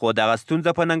تامین میکنه. خو دغه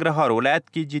ستونزه په ننګرهار ولایت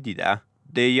کې جدي ده.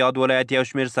 د یاد ولایت یو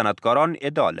شمېر صنعتکاران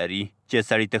ادعا لري چې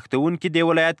سړي تښتونکي د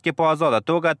ولایت کې په آزاده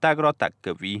توګه تګ راتګ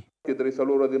کوي. کې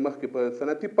 3 ورځې مخکې په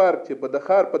صنعتي پارک چې په د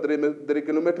ښار په 3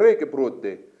 کیلومترۍ کې پروت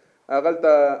دی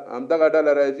هغلته همدغه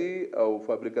ډله راځي او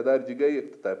فابریکهدار جګۍ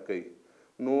اختطاف کوي.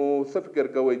 نو څه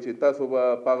فکر کوئ چې تاسو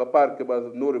به په هغه پارک کې به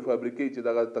نورې فابریکې چې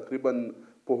دغه تقریبا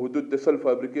په حدود د 100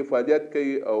 فابریکې فعالیت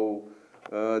کوي او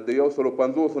د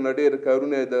 150 نه ډېر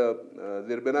کارونه د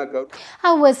زیربنا کار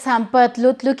او اوس هم په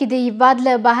تلو تلو کې د هیواد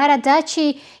له بهره دا چې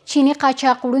چیني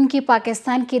قاچاقوړونکي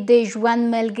پاکستان کې د ژوند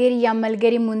ملګري یا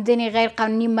ملګري موندنې غیر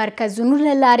قانوني مرکزونو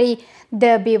له لارې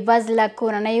د بېوزله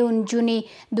کورنیو نجونې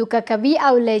دوکه کوي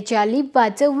او له جعلي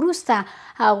واده وروسته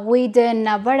هغوی د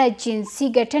ناوړه جنسي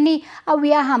ګټنې او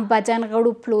یا هم بدن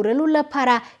غړو پلورلو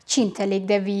لپاره چین ته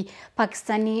لیږدوي.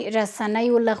 پاکستاني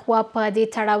رسنیو لخوا په دې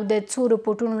تړاو د څو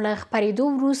رپورټونو له خپرېدو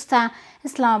وروسته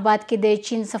اسلام آباد کې د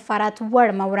چین سفارت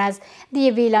وړمه ورځ د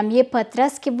یوې اعلامیې په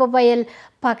ترڅ کې وویل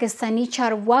پاکستاني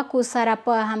چارواکو سره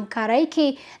په همکارۍ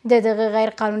کې د دغه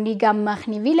غیر قانوني ګام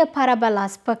مخنیوي لپاره به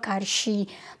لاس په کار شي.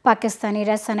 پاکستاني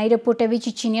رسنۍ راپورټوي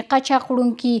چې چیني قاچاق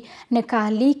وړونکي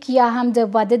نکاح لیک یا هم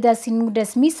د واده داسې نور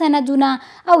رسمي سندونه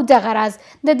او دغه راز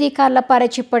د دې کار لپاره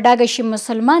چې په ډاګه شي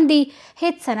مسلمان دی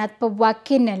هیڅ سند په واک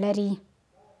کې نه لري.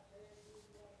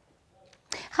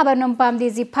 خبرنامه په همدې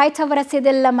ځای پای ته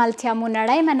ورسېدل. له ملتیا مو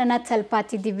نړۍ مننه.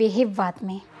 تلپاتې دې وي هېواد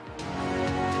مې.